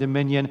everlasting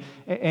dominion.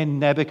 In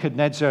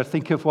Nebuchadnezzar,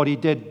 think of what he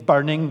did,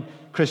 burning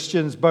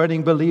Christians,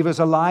 burning believers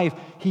alive.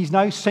 He's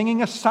now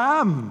singing a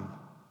psalm.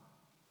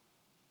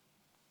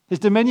 His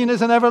dominion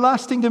is an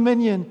everlasting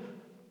dominion.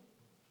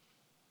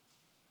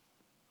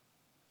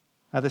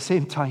 At the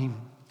same time,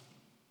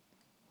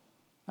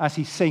 as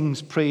he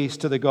sings praise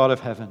to the God of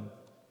heaven,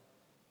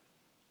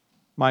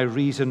 my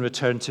reason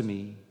returned to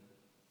me.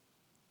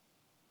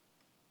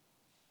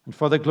 And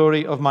for the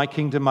glory of my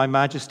kingdom, my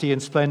majesty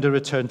and splendor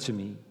returned to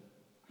me.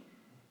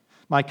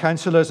 My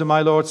counselors and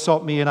my Lord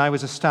sought me, and I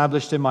was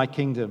established in my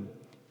kingdom,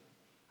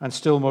 and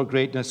still more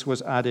greatness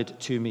was added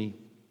to me.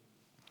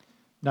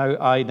 Now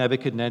I,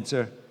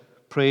 Nebuchadnezzar,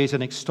 praise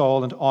and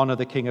extol and honor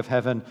the King of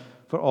heaven,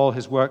 for all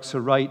his works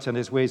are right and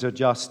his ways are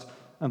just,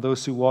 and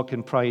those who walk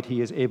in pride he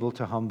is able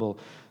to humble.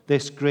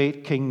 This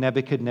great King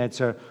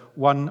Nebuchadnezzar,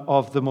 one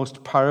of the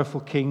most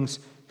powerful kings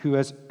who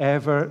has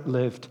ever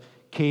lived,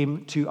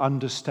 came to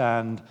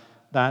understand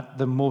that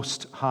the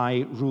Most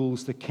High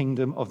rules the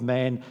kingdom of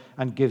men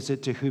and gives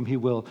it to whom he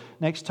will.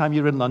 Next time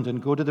you're in London,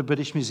 go to the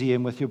British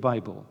Museum with your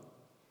Bible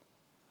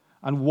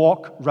and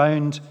walk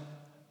round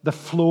the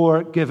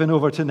floor given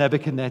over to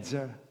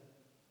Nebuchadnezzar.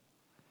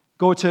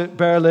 Go to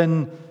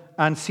Berlin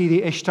and see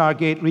the Ishtar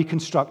Gate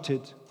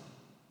reconstructed.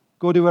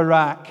 Go to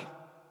Iraq.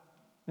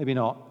 Maybe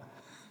not.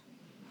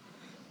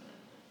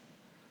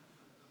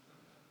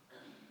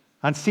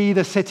 And see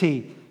the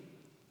city,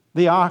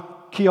 the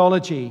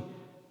archaeology.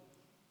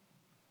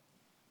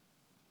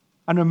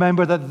 And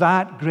remember that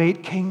that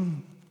great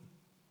king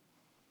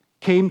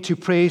came to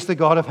praise the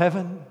God of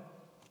heaven.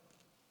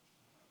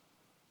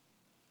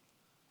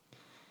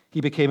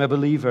 He became a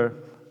believer.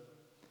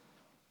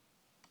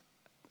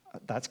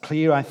 That's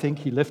clear, I think.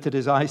 He lifted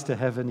his eyes to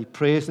heaven. He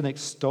praised and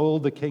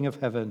extolled the King of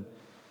heaven.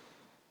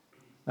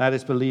 That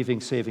is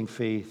believing, saving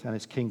faith, and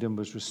his kingdom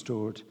was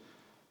restored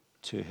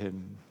to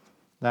him.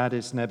 That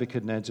is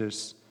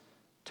Nebuchadnezzar's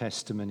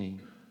testimony.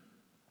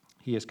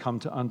 He has come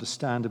to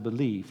understand and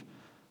believe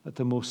that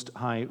the Most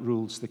High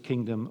rules the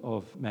kingdom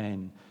of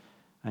men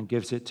and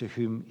gives it to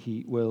whom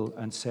he will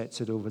and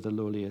sets it over the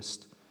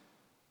lowliest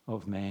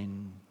of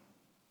men.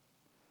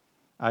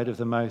 Out of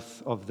the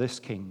mouth of this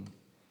king,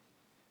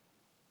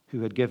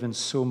 who had given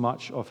so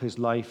much of his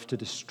life to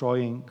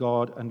destroying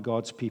God and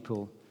God's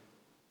people,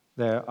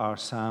 there are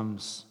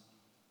psalms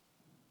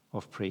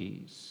of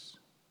praise.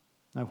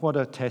 Now, what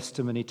a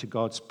testimony to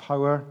God's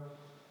power.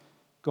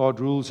 God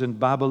rules in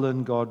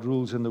Babylon, God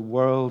rules in the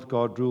world,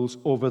 God rules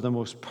over the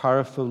most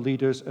powerful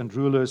leaders and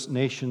rulers,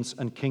 nations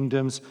and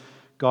kingdoms.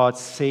 God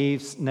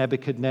saves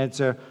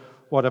Nebuchadnezzar.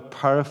 What a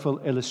powerful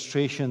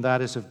illustration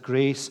that is of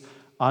grace,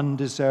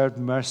 undeserved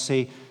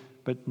mercy.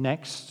 But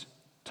next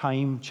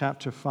time,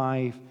 chapter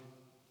 5,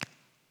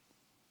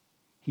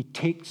 he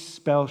takes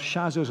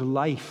Belshazzar's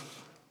life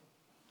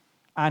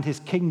and his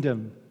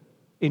kingdom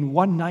in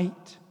one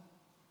night,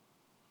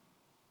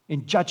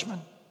 in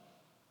judgment.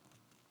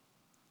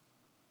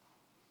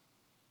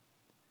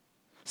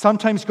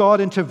 Sometimes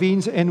God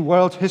intervenes in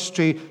world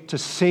history to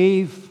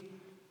save,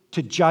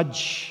 to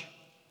judge.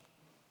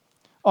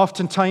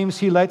 Oftentimes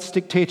he lets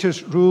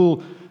dictators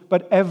rule,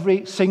 but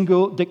every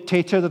single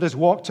dictator that has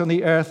walked on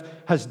the earth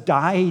has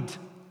died.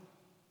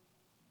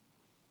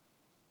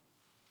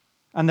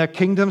 And their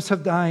kingdoms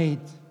have died.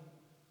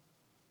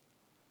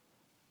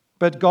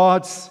 But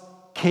God's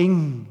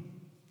king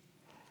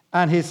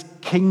and his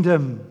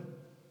kingdom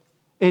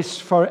is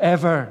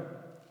forever.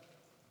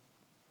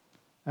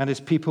 And his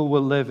people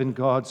will live in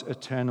God's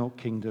eternal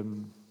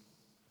kingdom.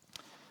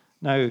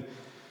 Now,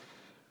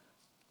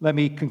 let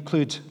me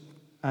conclude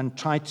and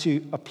try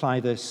to apply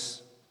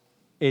this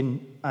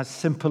in as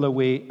simple a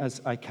way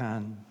as I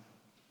can.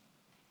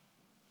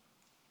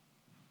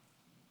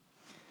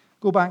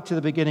 Go back to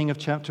the beginning of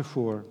chapter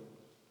 4.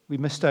 We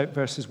missed out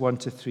verses 1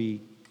 to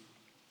 3.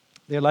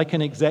 They're like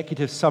an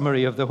executive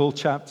summary of the whole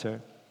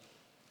chapter.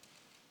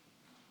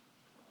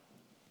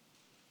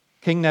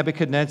 King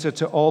Nebuchadnezzar,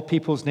 to all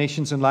peoples,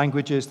 nations, and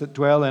languages that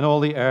dwell in all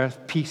the earth,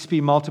 peace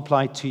be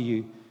multiplied to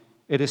you.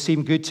 It has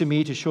seemed good to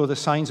me to show the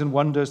signs and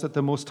wonders that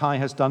the Most High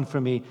has done for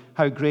me.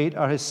 How great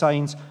are his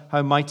signs,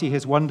 how mighty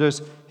his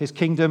wonders. His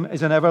kingdom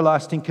is an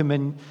everlasting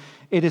dominion.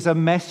 It is a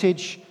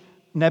message,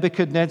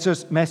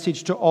 Nebuchadnezzar's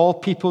message to all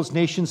peoples,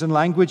 nations, and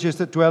languages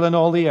that dwell in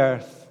all the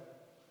earth.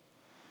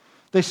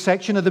 This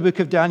section of the book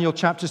of Daniel,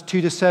 chapters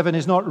 2 to 7,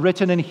 is not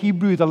written in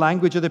Hebrew, the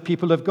language of the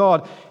people of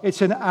God.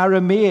 It's in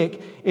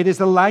Aramaic. It is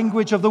the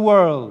language of the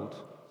world.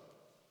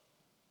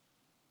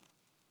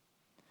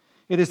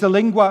 It is the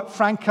lingua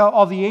franca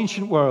of the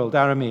ancient world,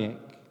 Aramaic.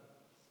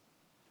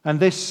 And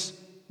this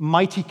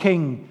mighty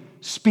king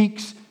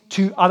speaks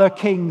to other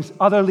kings,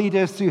 other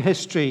leaders through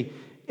history,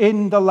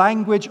 in the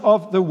language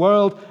of the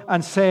world,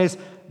 and says,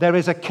 there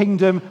is a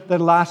kingdom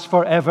that lasts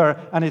forever,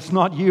 and it's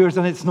not yours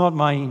and it's not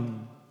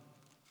mine.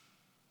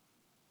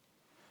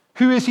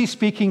 Who is he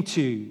speaking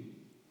to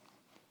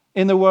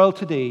in the world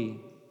today?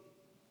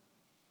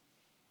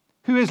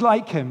 Who is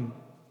like him?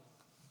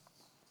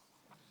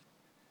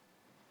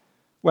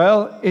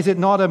 Well, is it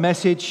not a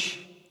message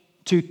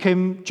to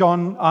Kim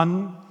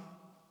Jong-un,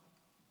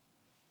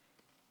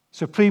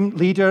 supreme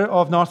leader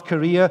of North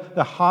Korea,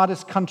 the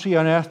hardest country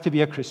on earth to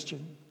be a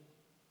Christian?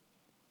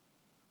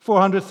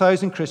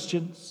 400,000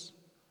 Christians.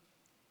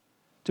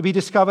 To be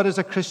discovered as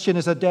a Christian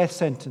is a death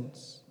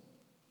sentence.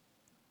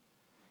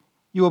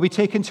 You will be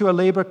taken to a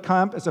labor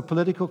camp as a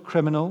political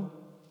criminal,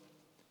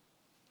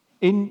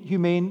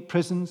 inhumane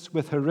prisons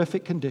with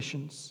horrific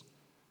conditions,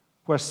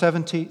 where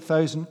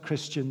 70,000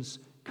 Christians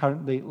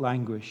currently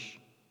languish.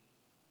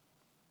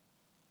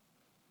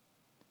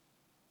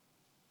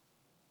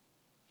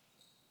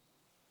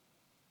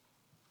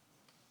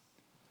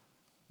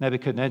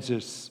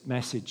 Nebuchadnezzar's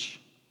message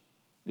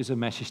is a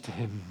message to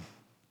him.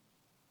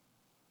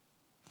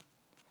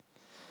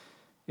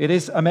 It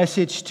is a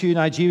message to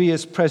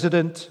Nigeria's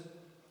president,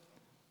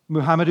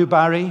 Muhammadu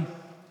Buhari,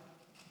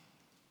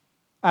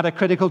 at a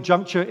critical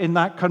juncture in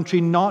that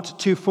country, not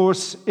to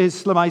force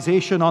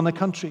Islamization on the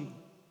country.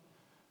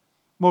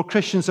 More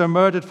Christians are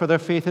murdered for their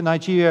faith in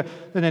Nigeria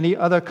than any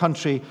other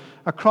country.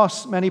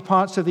 Across many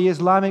parts of the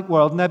Islamic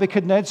world,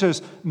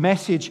 Nebuchadnezzar's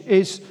message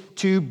is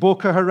to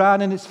Boko Haram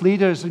and its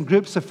leaders and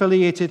groups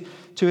affiliated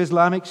to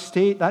Islamic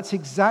State. That's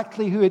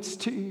exactly who it's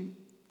to.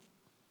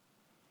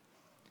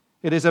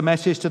 It is a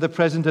message to the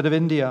President of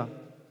India,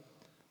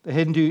 the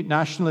Hindu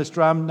nationalist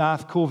Ram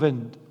Nath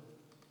Kovind,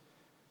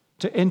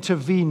 to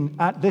intervene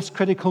at this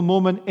critical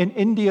moment in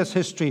India's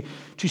history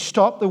to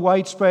stop the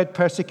widespread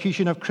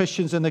persecution of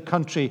Christians in the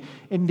country.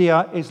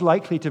 India is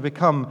likely to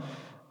become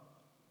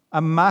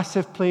a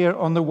massive player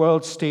on the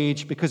world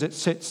stage because it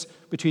sits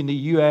between the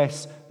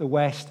US, the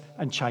West,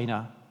 and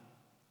China.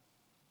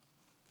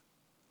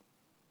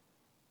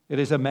 It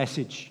is a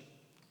message,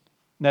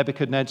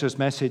 Nebuchadnezzar's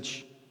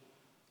message,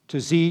 to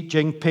Xi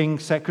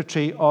Jinping,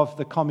 Secretary of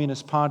the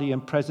Communist Party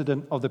and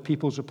President of the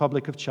People's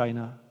Republic of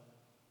China.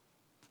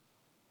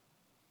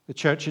 The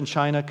church in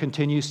China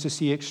continues to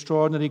see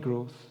extraordinary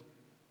growth.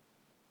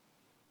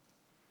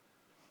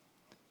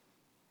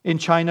 In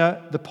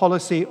China, the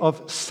policy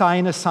of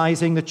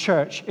Sinicizing the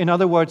church, in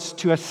other words,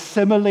 to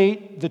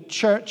assimilate the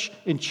church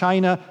in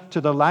China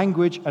to the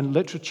language and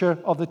literature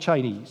of the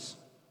Chinese.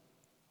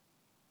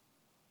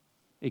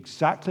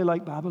 Exactly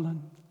like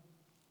Babylon.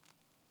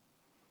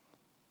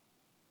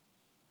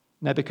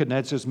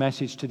 Nebuchadnezzar's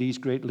message to these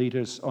great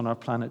leaders on our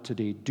planet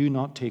today: do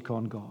not take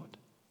on God.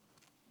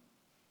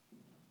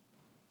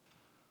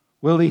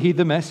 Will they heed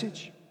the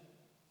message?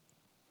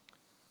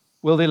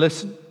 Will they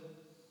listen?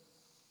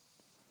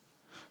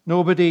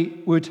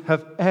 Nobody would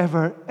have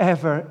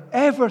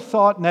ever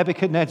thought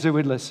Nebuchadnezzar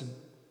would listen.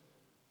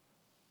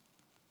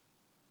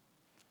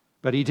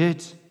 But he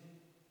did.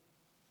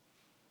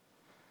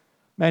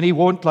 Many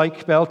won't,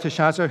 like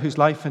Belteshazzar, whose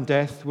life and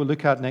death we'll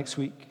look at next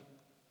week.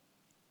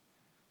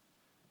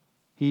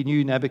 He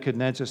knew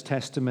Nebuchadnezzar's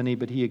testimony,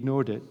 but he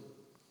ignored it.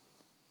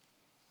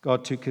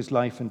 God took his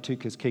life and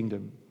took his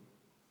kingdom.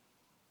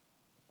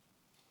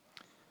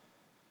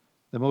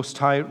 The Most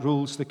High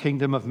rules the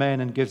kingdom of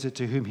men and gives it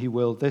to whom he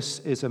will. This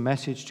is a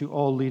message to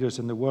all leaders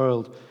in the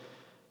world,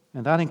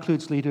 and that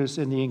includes leaders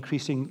in the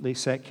increasingly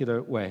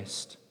secular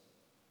West.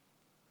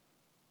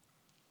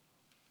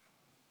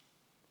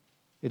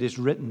 It is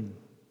written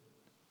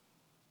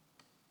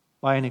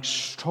by an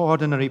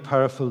extraordinary,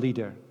 powerful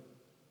leader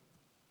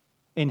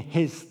in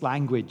his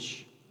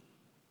language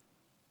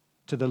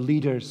to the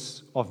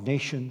leaders of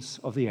nations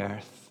of the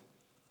earth.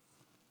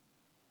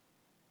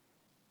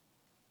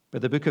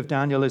 But the book of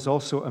Daniel is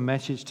also a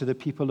message to the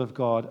people of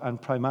God,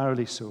 and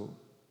primarily so.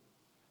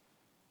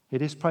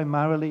 It is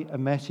primarily a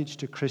message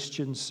to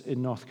Christians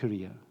in North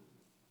Korea,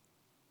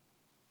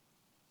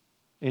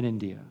 in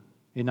India,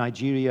 in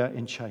Nigeria,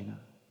 in China,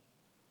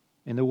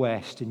 in the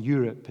West, in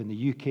Europe, in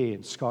the UK,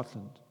 in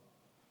Scotland.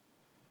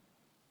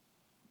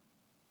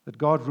 That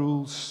God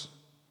rules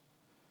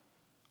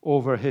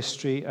over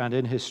history and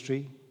in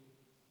history,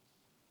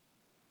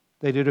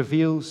 that he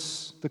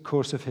reveals the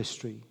course of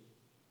history,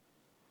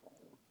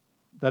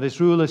 that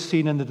his rule is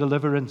seen in the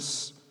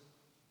deliverance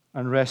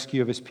and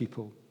rescue of his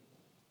people,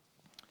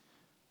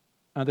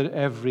 and that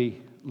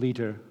every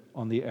leader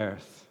on the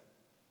earth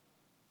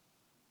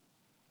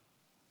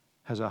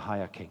has a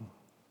higher king.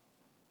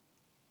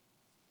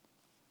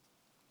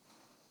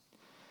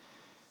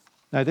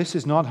 Now, this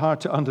is not hard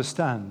to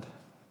understand.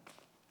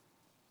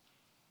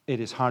 It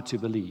is hard to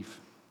believe.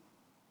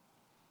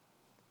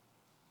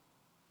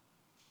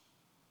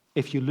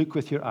 if you look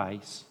with your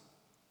eyes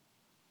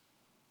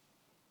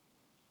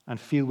and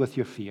feel with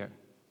your fear.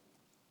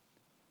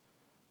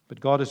 But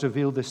God has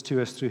revealed this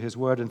to us through his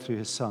word and through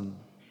his Son.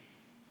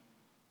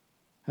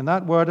 And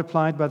that word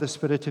applied by the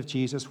Spirit of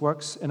Jesus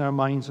works in our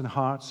minds and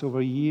hearts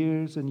over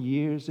years and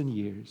years and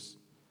years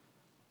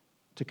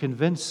to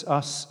convince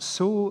us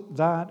so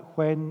that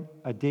when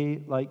a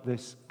day like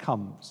this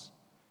comes,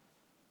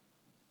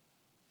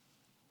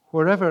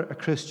 wherever a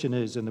Christian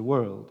is in the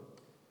world,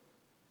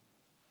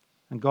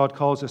 and God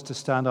calls us to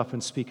stand up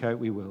and speak out,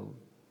 we will.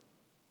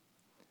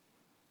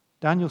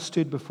 Daniel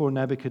stood before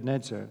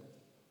Nebuchadnezzar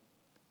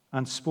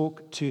and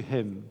spoke to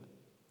him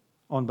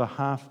on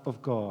behalf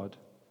of God.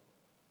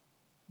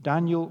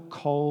 Daniel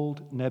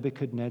called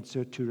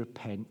Nebuchadnezzar to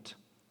repent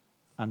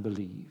and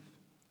believe.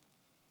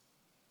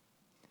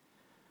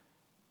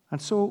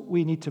 And so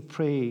we need to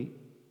pray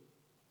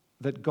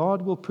that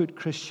God will put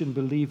Christian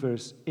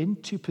believers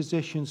into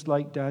positions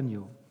like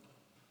Daniel.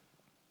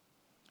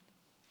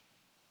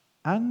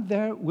 And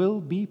there will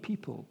be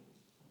people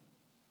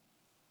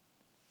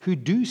who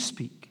do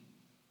speak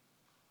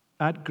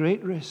at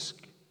great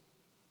risk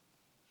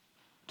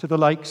to the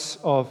likes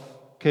of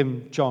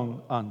Kim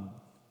Jong-un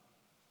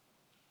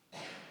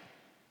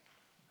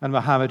and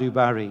Muhammadu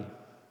Buhari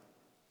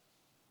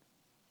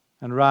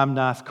and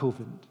Ramnath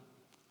Kovind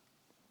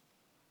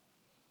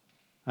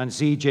and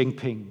Xi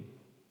Jinping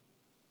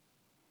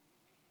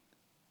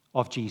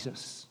of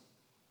Jesus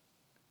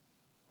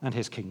and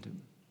his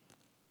kingdom.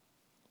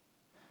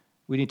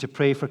 We need to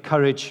pray for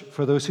courage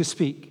for those who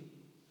speak.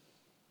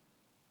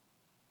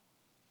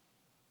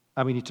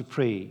 And we need to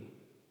pray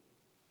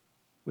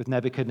with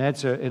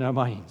Nebuchadnezzar in our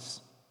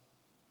minds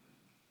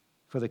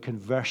for the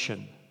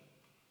conversion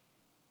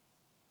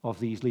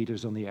of these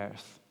leaders on the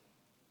earth.